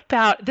 Yeah. What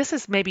about, this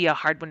is maybe a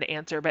hard one to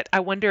answer, but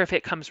I wonder if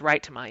it comes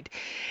right to mind.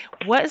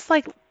 What is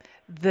like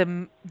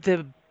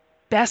the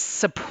best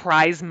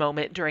surprise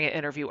moment during an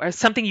interview, or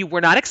something you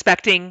were not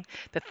expecting,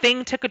 the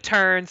thing took a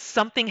turn,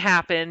 something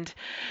happened,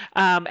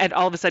 and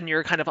all of a sudden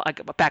you're kind of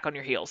like back on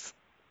your heels?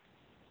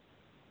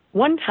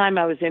 One time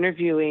I was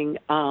interviewing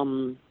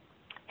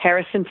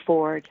Harrison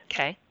Ford.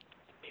 Okay.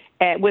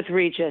 With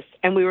Regis,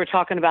 and we were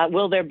talking about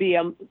will there be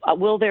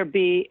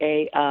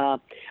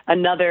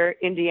another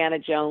Indiana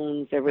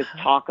Jones? There was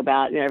talk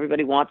about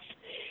everybody wants,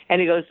 and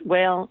he goes,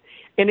 well,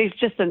 And he's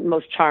just the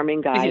most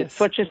charming guy. Yes.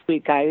 Such a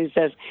sweet guy. He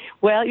says,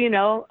 well,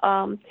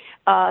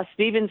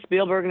 Steven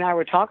Spielberg and I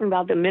were talking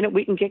about the minute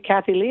we can get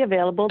Kathie Lee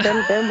available,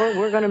 then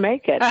we're going to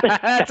make it.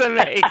 That's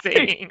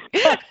amazing.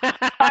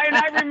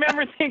 I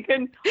remember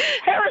thinking,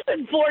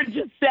 Harrison Ford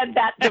just said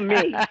that to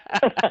me.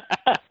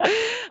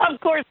 Of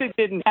course it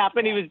didn't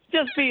happen. He was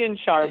just being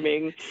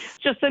charming.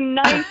 Just the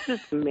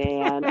nicest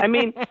man. I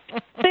mean,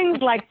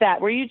 things like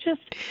that where you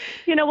just,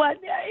 you know what,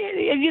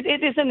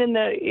 it isn't in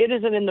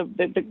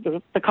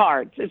the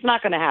cards. It's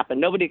not going to happen.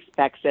 Nobody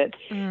expects it.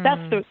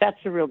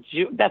 That's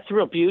the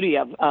real beauty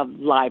of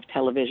live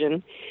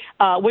television.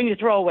 When you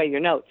throw away your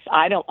notes,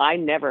 I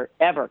never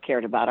ever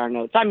cared about our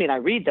notes. I mean, I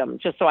read them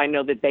just so I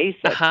know the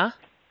basics.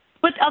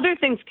 But other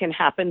things can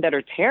happen that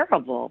are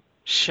terrible.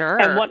 Sure.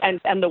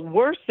 And the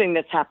worst thing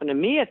that's happened to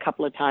me a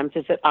couple of times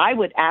is that I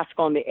would ask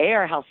on the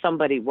air how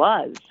somebody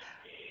was,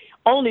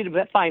 only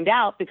to find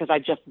out, because I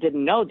just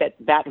didn't know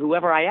that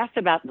whoever I asked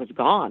about was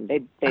gone.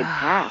 They'd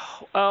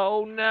passed.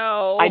 Oh,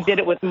 no. I did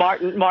it with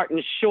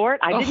Martin Short.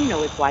 I didn't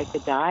know his wife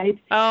had died.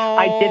 Oh.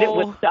 I did it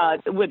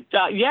with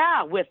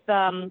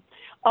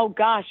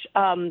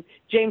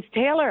James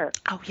Taylor.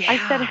 Oh, yeah. I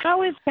said,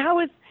 how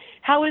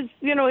is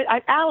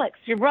Alex,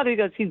 your brother? He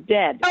goes, he's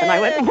dead. Oh. And I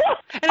went, what?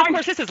 And of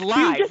course, this is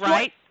live,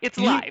 right? It's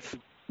live.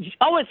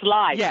 Oh, it's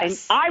live.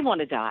 Yes. And I want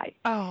to die.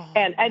 Oh.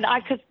 And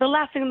because the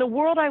last thing in the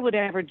world I would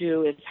ever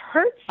do is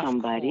hurt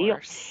somebody. Of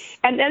course.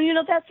 And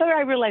that's where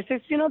I realized there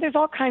are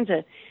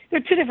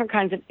two different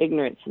kinds of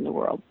ignorance in the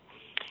world.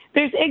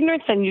 There's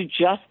ignorance and you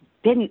just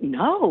didn't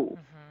know.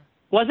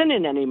 Wasn't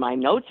in any of my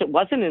notes. It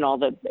wasn't in all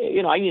the,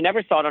 you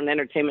never saw it on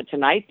Entertainment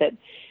Tonight that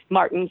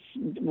Martin's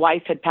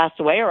wife had passed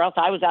away, or else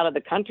I was out of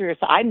the country, or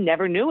so. I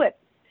never knew it.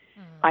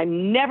 I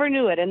never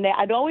knew it. And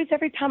I'd always,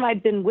 every time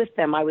I'd been with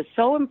them, I was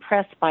so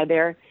impressed by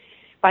their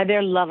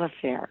love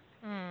affair.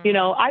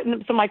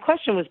 So my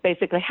question was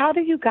basically, how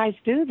do you guys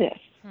do this?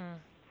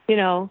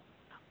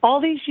 All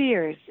these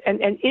years,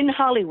 and in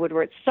Hollywood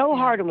where it's so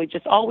hard and we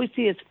just always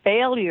see his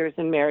failures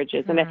in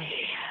marriages. And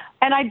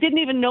I didn't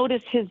even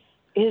notice him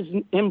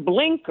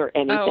blink or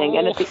anything.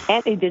 And at the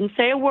end, he didn't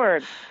say a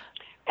word.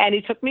 And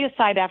he took me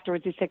aside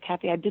afterwards. He said,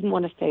 Kathie, I didn't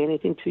want to say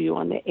anything to you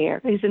on the air.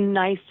 He's the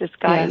nicest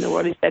guy in the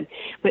world. He said,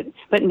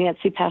 but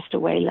Nancy passed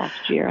away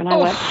last year. And I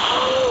went,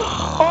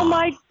 oh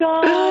my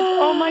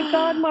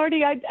God,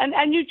 Marty.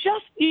 And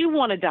you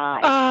want to die.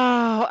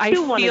 Oh, I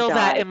feel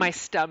that in my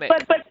stomach.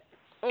 But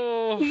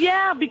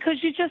yeah,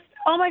 because you just,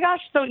 oh my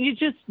gosh. So you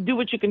just do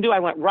what you can do. I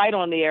went right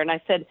on the air and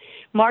I said,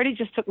 Marty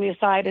just took me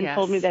aside and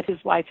told me that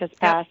his wife has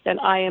passed and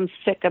I am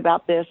sick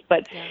about this,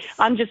 but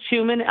I'm just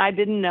human. I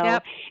didn't know.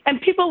 Yep.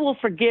 And people will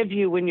forgive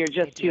you when you're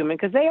just human,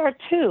 because they are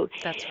too.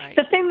 That's right.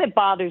 The thing that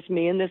bothers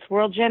me in this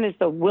world, Jen, is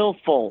the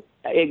willful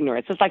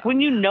ignorance. It's like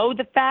when you know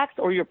the facts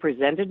or you're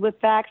presented with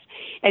facts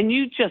and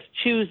you just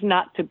choose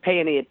not to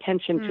pay any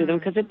attention to them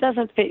because it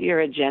doesn't fit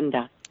your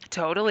agenda.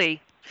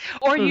 Totally.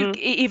 Or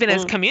even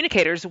as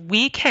communicators,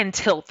 we can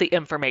tilt the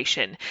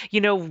information.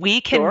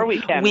 We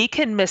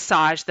can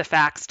massage the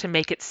facts to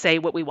make it say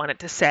what we want it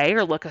to say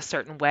or look a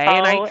certain way.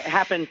 It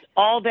happens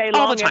all day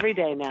long, every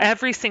day now.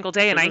 Every single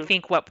day. And I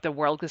think what the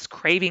world is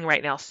craving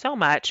right now so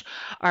much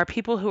are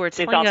people who are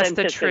telling us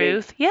the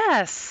truth.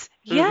 Yes.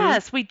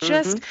 Yes, we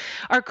just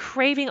are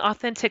craving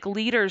authentic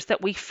leaders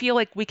that we feel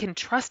like we can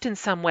trust in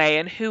some way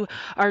and who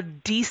are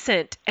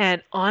decent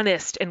and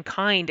honest and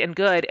kind and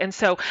good. And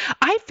so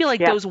I feel like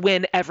those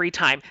win every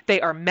time.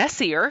 They are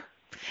messier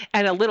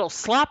and a little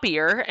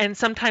sloppier, and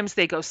sometimes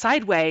they go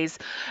sideways.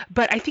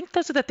 But I think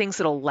those are the things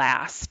that'll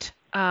last.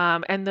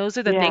 And those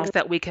are the things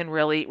that we can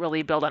really,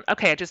 really build on.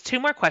 Okay, just two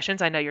more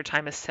questions. I know your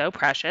time is so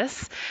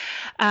precious.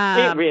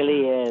 It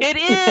really is. It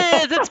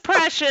is. It's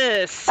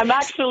precious. I'm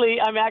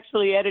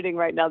actually editing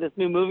right now this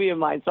new movie of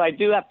mine, so I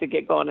do have to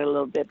get going in a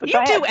little bit. But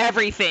you do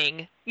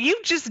everything. You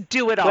just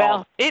do it all.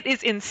 Well, it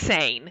is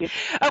insane.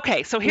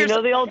 Okay, so here's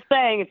the old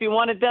saying: if you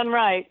want it done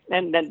right,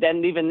 and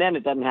then even then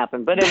it doesn't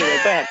happen. But anyway,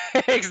 go ahead.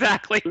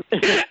 Exactly.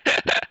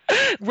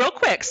 Real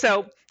quick,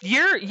 so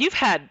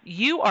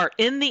you are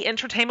in the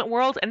entertainment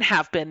world and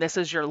have been. This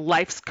is your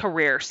life's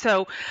career.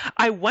 So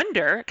I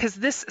wonder, because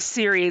this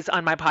series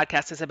on my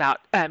podcast is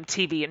about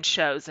TV and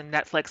shows and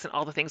Netflix and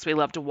all the things we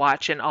love to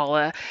watch and all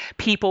the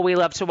people we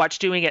love to watch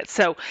doing it.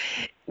 So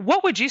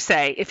what would you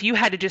say if you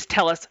had to just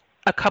tell us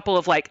a couple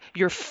of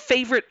your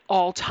favorite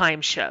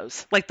all-time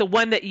shows, like the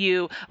one that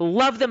you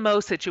love the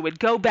most, that you would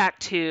go back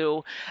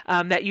to,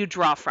 that you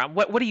draw from?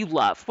 What do you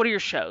love? What are your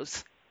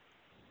shows?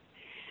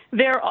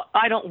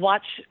 I don't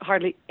watch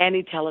hardly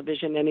any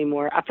television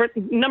anymore.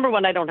 Number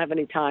one, I don't have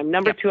any time.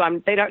 Number two,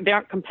 they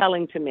aren't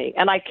compelling to me,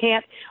 and I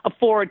can't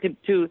afford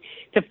to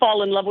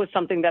fall in love with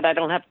something that I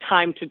don't have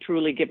time to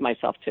truly give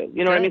myself to.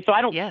 You know what I mean? So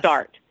I don't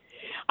start.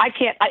 I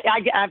can't.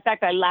 In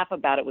fact, I laugh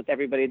about it with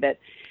everybody. That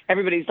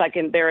everybody's like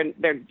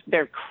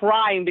they're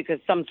crying because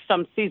some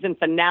season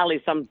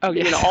finale,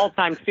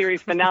 all-time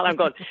series finale. I'm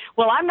going,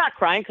 well, I'm not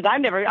crying because I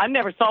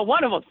never saw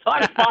one of them, so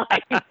I'm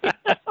fine.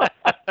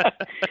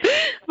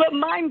 But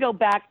mine go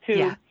back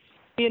to,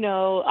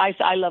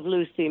 I Love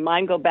Lucy.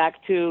 Mine go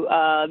back to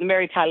the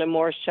Mary Tyler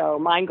Moore Show.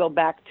 Mine go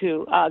back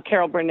to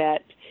Carol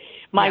Burnett.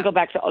 Mine go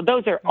back to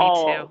those are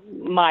all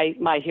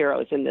my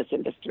heroes in this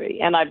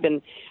industry, and I've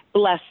been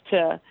blessed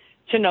to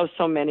know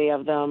so many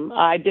of them.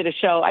 I did a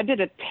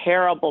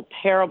terrible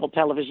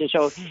television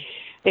show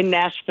in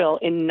Nashville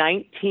in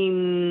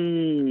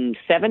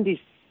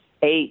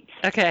 1978.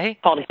 Okay.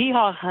 Called Hee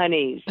Haw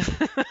Honeys.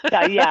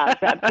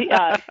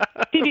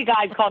 TV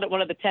Guide called it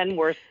one of the 10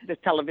 worst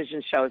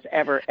television shows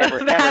ever.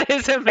 That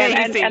is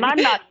amazing. And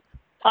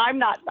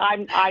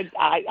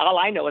all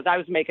I know is I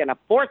was making a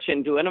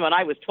fortune doing them when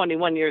I was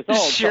 21 years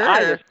old. Sure. So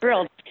I was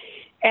thrilled.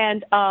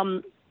 And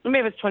maybe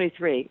it was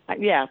 23.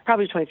 Yeah,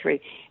 probably 23.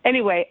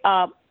 Anyway,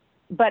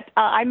 but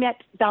I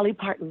met Dolly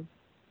Parton.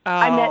 Oh.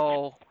 I met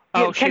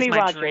Kenny she's my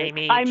Rogers.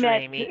 dreamy. I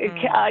met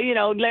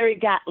Larry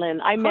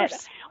Gatlin. I met,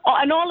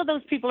 and all of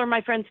those people are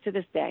my friends to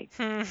this day.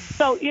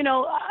 So you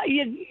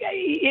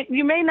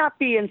may not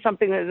be in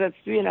something that's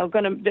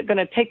going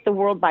to take the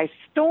world by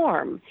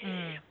storm,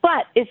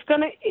 but it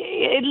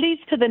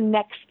leads to the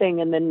next thing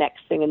and the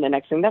next thing and the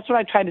next thing. That's what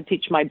I try to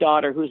teach my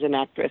daughter, who's an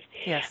actress.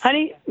 Yes,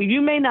 honey,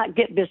 you may not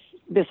get this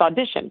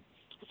audition.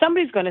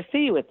 Somebody's going to see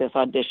you at this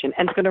audition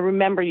and is going to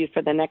remember you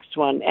for the next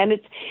one. And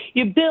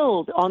you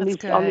build on these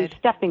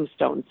stepping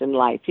stones in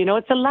life.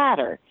 It's a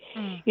ladder.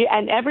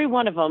 And every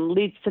one of them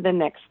leads to the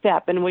next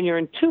step. And when you're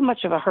in too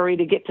much of a hurry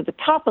to get to the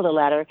top of the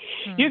ladder,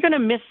 you're going to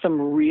miss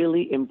some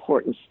really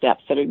important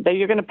steps that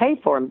you're going to pay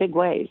for in big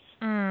ways.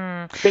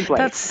 Big ways.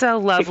 That's so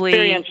lovely.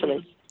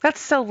 Experientially. That's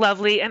so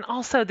lovely. And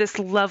also this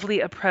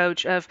lovely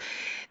approach of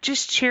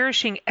just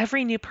cherishing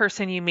every new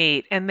person you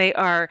meet. And they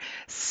are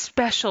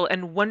special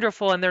and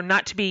wonderful. And they're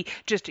not to be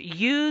just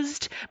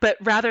used, but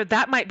rather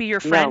that might be your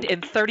friend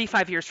in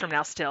 35 years from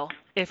now still,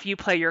 if you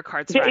play your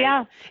cards right.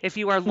 Yeah. If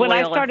you are loyal when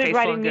I and started faithful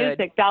writing and good.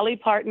 music, Dolly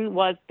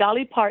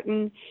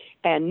Parton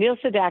and Neil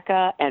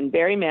Sedaka and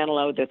Barry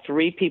Manilow, the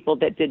three people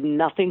that did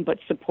nothing but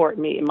support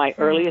me in my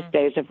earliest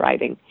days of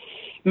writing,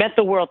 meant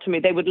the world to me.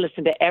 They would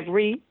listen to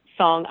every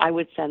song I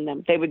would send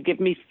them. They would give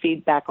me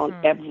feedback on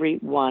every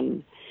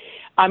one.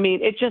 I mean,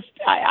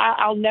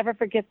 I'll never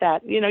forget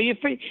that. You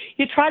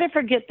try to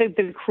forget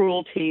the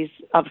cruelties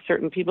of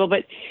certain people,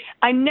 but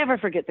I never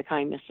forget the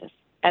kindnesses.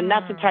 And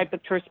that's the type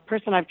of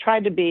person I've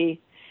tried to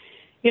be,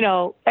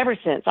 ever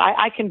since.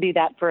 I can be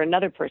that for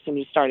another person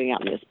who's starting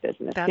out in this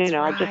business. That's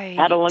I just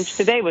had a lunch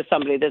today with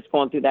somebody that's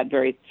going through that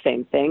very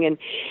same thing, and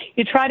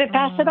you try to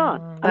pass it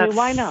on. I mean,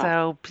 why not?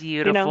 So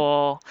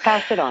beautiful.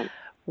 Pass it on.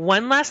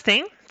 One last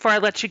thing before I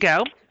let you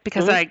go,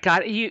 because I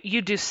got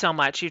you do so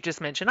much. You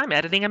just mentioned I'm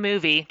editing a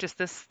movie, just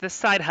this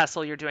side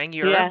hustle you're doing.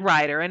 You're a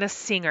writer and a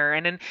singer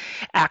and an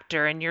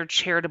actor, and you're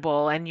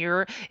charitable and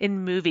you're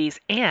in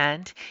movies,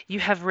 and you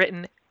have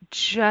written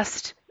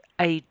just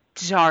a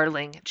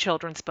darling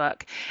children's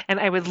book. And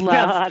I would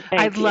love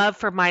I'd love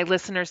for my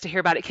listeners to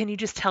hear about it. Can you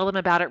just tell them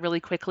about it really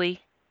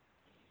quickly?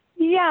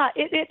 Yeah,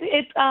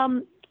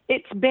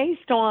 it's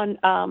based on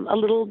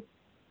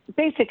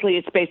Basically,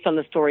 it's based on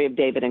the story of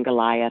David and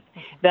Goliath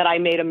that I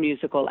made a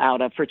musical out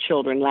of for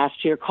children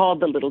last year called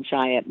The Little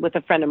Giant with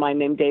a friend of mine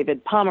named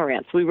David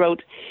Pomerantz. We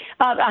wrote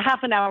a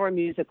half-an-hour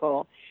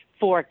musical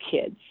for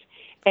kids,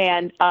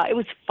 and it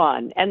was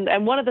fun.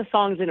 And one of the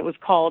songs in it was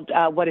called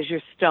What Is Your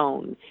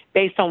Stone,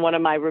 based on one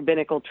of my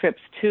rabbinical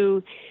trips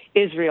to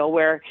Israel,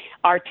 where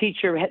our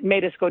teacher had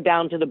made us go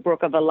down to the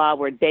brook of Allah,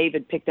 where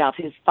David picked out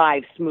his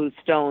 5 smooth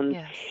stones.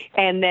 Yes.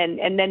 And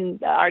then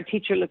our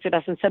teacher looked at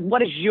us and said,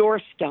 what is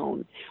your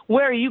stone?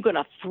 Where are you going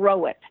to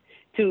throw it?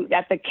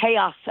 At the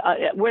chaos,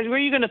 where are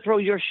you going to throw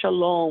your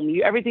shalom,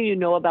 everything you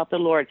know about the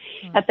Lord,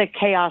 at the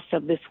chaos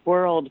of this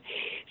world?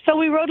 So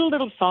we wrote a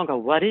little song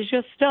of, what is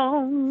your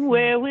stone?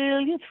 Where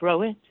will you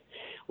throw it?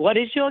 What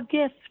is your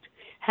gift?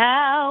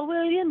 How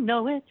will you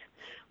know it?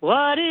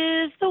 What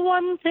is the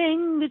one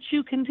thing that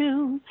you can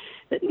do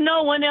that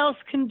no one else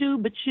can do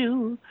but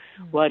you?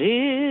 What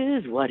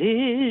is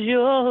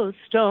your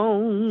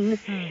stone?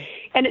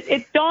 And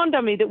it dawned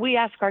on me that we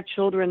ask our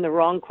children the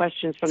wrong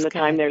questions from the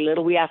time they're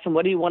little. We ask them,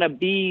 what do you want to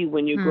be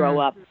when you grow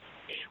up?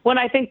 When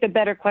I think the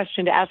better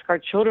question to ask our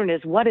children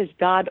is, what has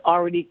God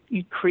already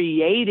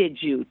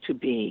created you to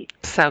be?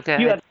 So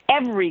good. You have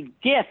every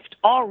gift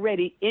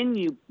already in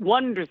you,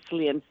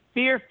 wondrously and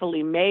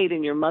fearfully made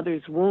in your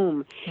mother's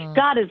womb.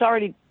 God has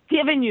already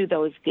given you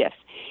those gifts.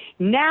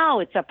 Now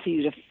it's up to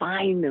you to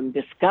find them,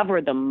 discover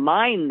them,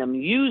 mine them,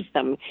 use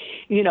them,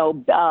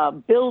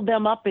 build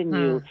them up in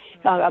you,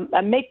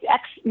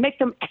 make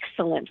them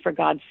excellent for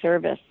God's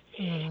service.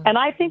 And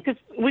I think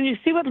when you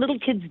see what little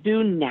kids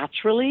do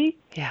naturally,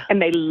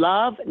 and they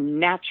love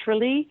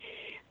naturally,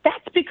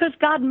 that's because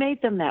God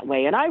made them that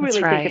way. And I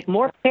really think if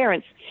more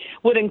parents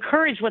would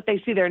encourage what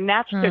they see their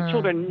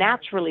children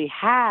naturally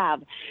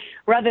have,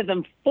 rather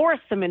than force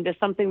them into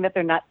something that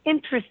they're not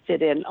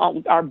interested in,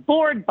 are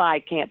bored by,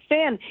 can't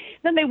stand,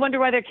 then they wonder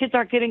why their kids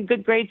aren't getting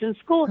good grades in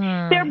school.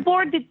 They're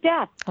bored to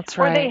death,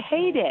 or they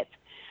hate it.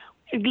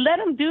 Let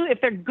them if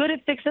they're good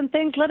at fixing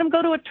things, let them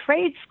go to a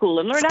trade school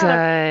and learn how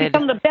to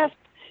become the best,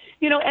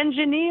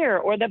 engineer,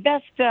 or the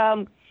best,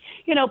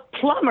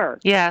 plumber.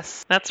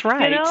 Yes, that's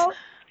right.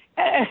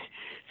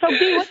 So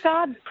be what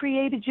God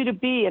created you to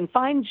be and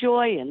find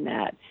joy in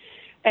that.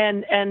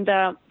 And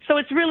so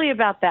it's really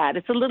about that.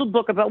 It's a little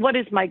book about what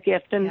is my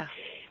gift and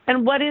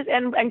what is,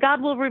 and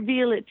God will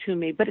reveal it to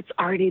me, but it's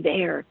already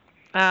there.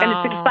 Oh. And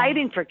it's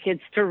exciting for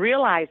kids to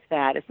realize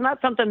that it's not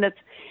something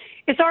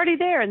it's already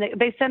there. And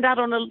they set out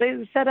on a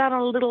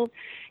little,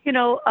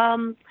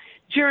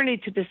 journey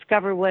to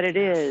discover what it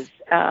is.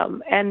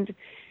 And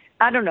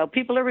I don't know,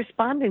 people are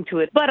responding to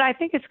it, but I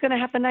think it's going to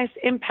have a nice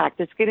impact.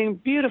 It's getting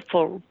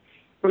beautiful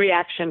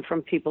reaction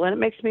from people, and it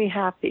makes me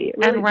happy. It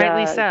really and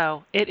rightly does.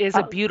 so. It is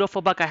a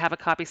beautiful book. I have a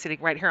copy sitting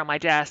right here on my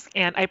desk,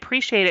 and I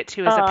appreciate it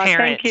too as a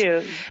parent. Thank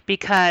you.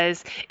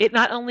 Because it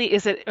not only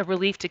is it a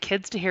relief to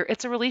kids to hear,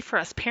 it's a relief for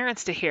us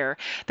parents to hear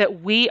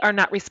that we are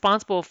not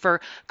responsible for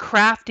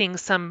crafting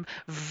some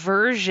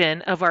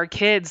version of our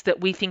kids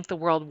that we think the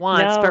world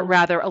wants, but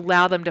rather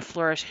allow them to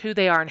flourish who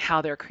they are and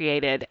how they're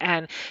created.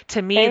 And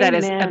to me, that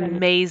is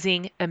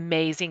amazing,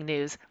 amazing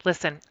news.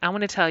 Listen, I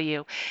want to tell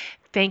you,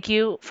 thank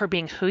you for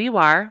being who you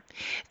are.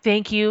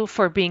 Thank you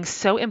for being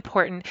so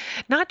important,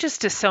 not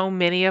just to so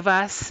many of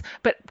us,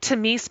 but to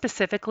me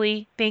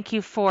specifically. Thank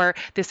you for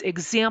this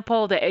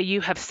example that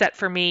you have set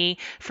for me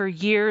for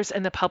years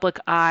in the public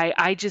eye.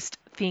 I just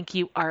think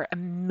you are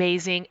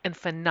amazing and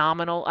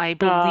phenomenal. I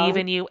believe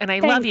in you and I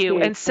love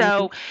you. And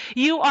so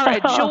you are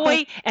a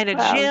joy and a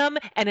gem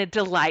and a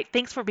delight.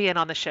 Thanks for being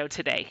on the show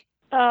today.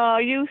 Oh,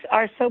 you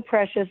are so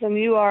precious, and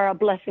you are a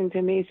blessing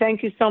to me.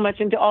 Thank you so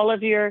much, and to all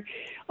of your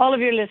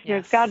listeners.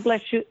 Yes. God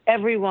bless you,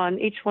 everyone.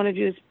 Each one of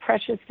you is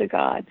precious to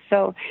God.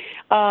 So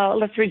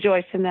let's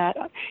rejoice in that.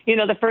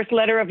 The first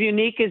letter of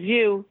unique is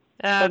you.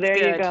 So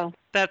there you go.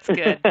 That's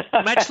good.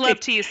 Much love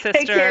to you, sister.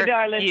 Take care,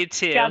 darling. You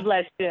too. God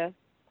bless you.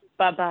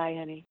 Bye-bye,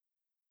 honey.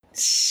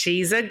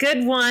 She's a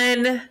good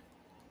one.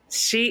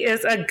 She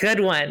is a good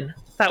one.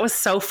 That was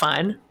so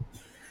fun.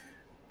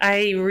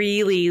 I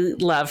really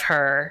love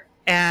her.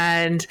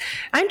 And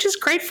I'm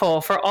just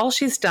grateful for all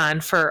she's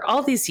done for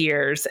all these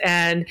years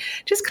and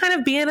just kind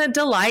of being a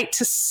delight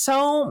to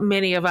so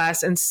many of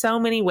us in so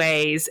many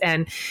ways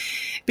and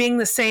being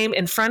the same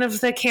in front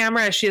of the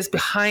camera as she is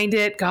behind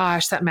it.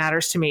 Gosh, that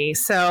matters to me.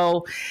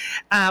 So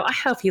I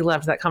hope you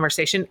loved that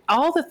conversation.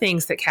 All the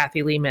things that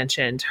Kathie Lee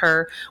mentioned,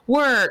 her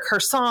work, her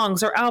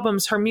songs, her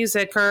albums, her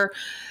music, her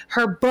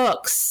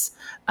books,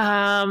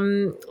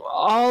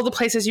 all the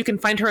places you can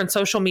find her on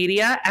social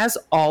media. As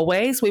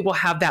always, we will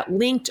have that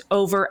linked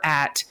over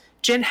at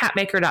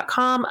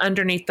jenhatmaker.com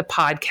underneath the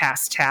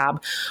podcast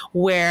tab,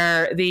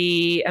 where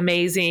the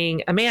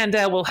amazing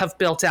Amanda will have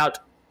built out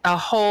a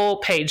whole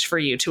page for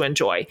you to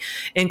enjoy,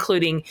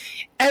 including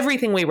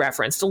everything we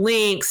referenced,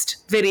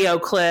 links, video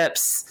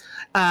clips,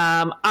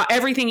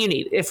 everything you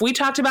need. If we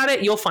talked about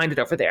it, you'll find it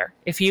over there.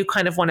 If you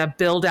kind of want to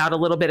build out a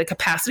little bit of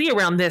capacity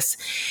around this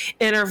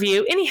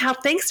interview. Anyhow,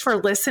 thanks for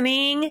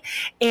listening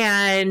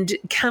and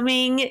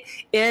coming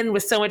in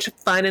with so much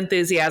fun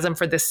enthusiasm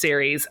for this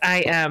series.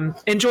 I am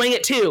enjoying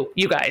it too,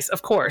 you guys.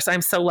 Of course,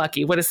 I'm so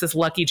lucky. What is this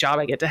lucky job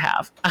I get to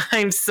have?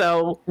 I'm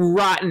so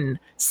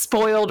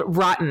spoiled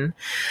rotten.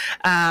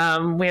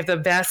 We have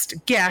the best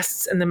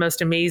guests and the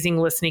most amazing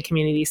listening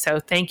community. So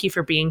thank you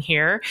for being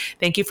here.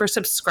 Thank you for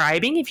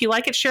subscribing. If you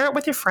like it, share it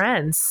with your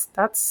friends.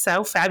 That's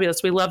so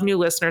fabulous. We love new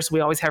listeners.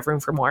 We always have room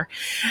for more.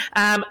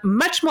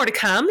 Much more to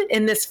come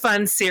in this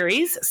fun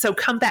series. So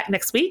come back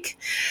next week.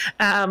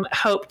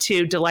 Hope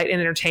to delight and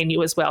entertain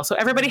you as well. So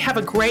everybody have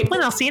a great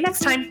one. I'll see you next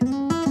time.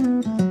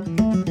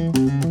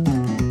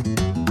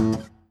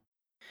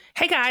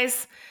 Hey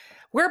guys.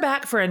 We're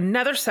back for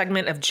another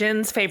segment of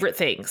Jen's Favorite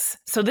Things.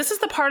 So this is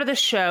the part of the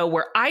show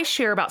where I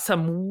share about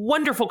some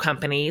wonderful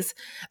companies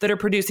that are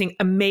producing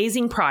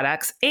amazing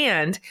products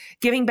and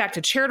giving back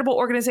to charitable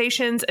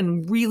organizations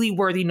and really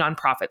worthy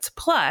nonprofits.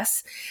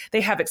 Plus,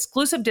 they have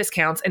exclusive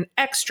discounts and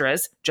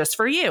extras just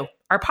for you,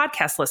 our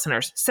podcast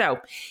listeners. So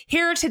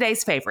here are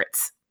today's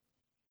favorites.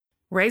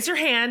 Raise your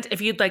hand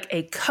if you'd like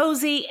a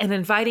cozy and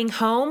inviting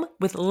home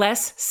with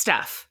less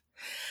stuff.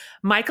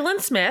 Michael &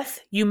 Smith,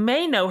 you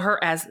may know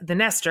her as The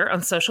Nester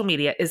on social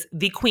media, is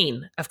the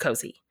queen of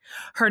cozy.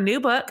 Her new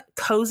book,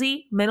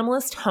 Cozy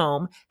Minimalist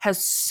Home,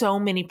 has so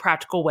many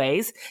practical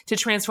ways to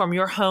transform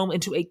your home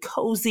into a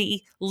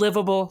cozy,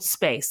 livable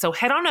space. So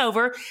head on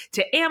over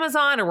to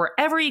Amazon or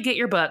wherever you get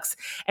your books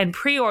and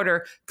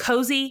pre-order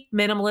Cozy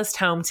Minimalist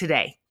Home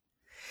today.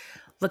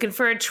 Looking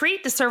for a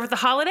treat to serve at the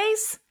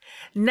holidays?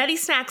 Nutty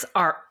Snacks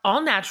are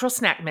all-natural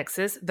snack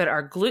mixes that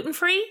are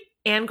gluten-free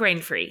and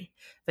grain-free.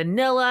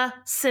 Vanilla,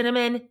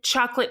 cinnamon,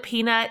 chocolate,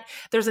 peanut.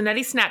 There's a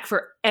Nutty Snack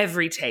for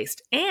every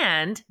taste.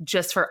 And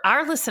just for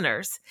our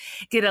listeners,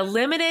 get a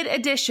limited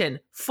edition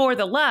For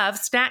the Love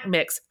snack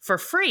mix for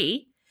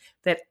free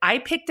that I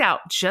picked out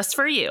just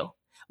for you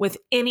with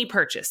any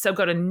purchase. So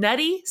go to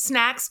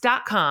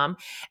nuttysnacks.com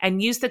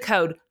and use the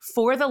code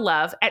For the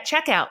Love at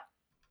checkout.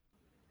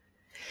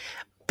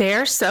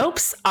 Bear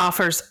Soaps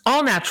offers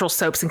all-natural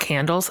soaps and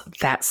candles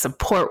that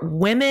support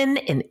women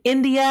in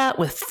India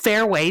with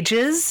fair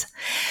wages.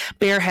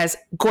 Bear has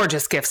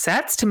gorgeous gift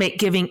sets to make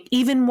giving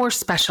even more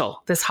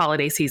special this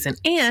holiday season.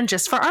 And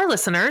just for our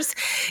listeners,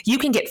 you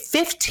can get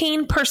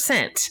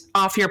 15%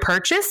 off your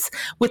purchase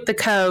with the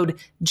code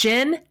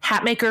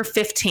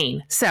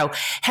JenHatmaker15. So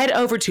head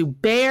over to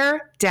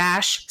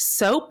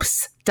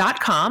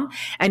bear-soaps.com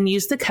and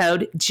use the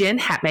code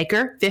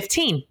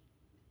JenHatmaker15.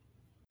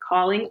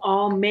 Calling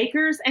all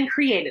makers and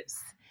creatives.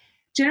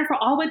 Jennifer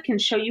Allwood can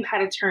show you how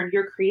to turn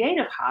your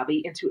creative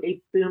hobby into a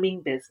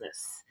booming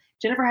business.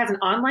 Jennifer has an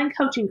online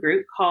coaching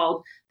group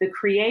called the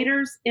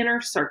Creators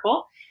Inner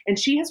Circle, and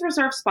she has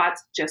reserved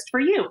spots just for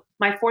you,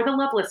 my For the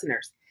Love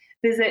listeners.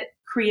 Visit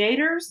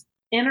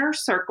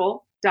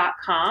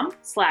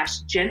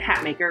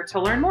creatorsinnercircle.com/JenHatmaker to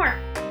learn more.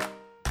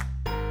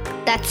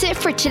 That's it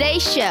for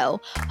today's show.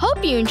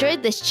 Hope you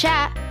enjoyed this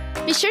chat.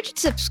 Be sure to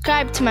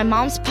subscribe to my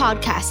mom's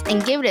podcast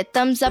and give it a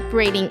thumbs up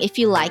rating if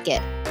you like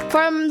it.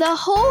 From the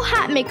whole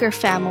Hatmaker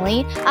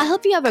family, I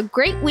hope you have a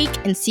great week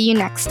and see you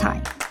next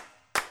time.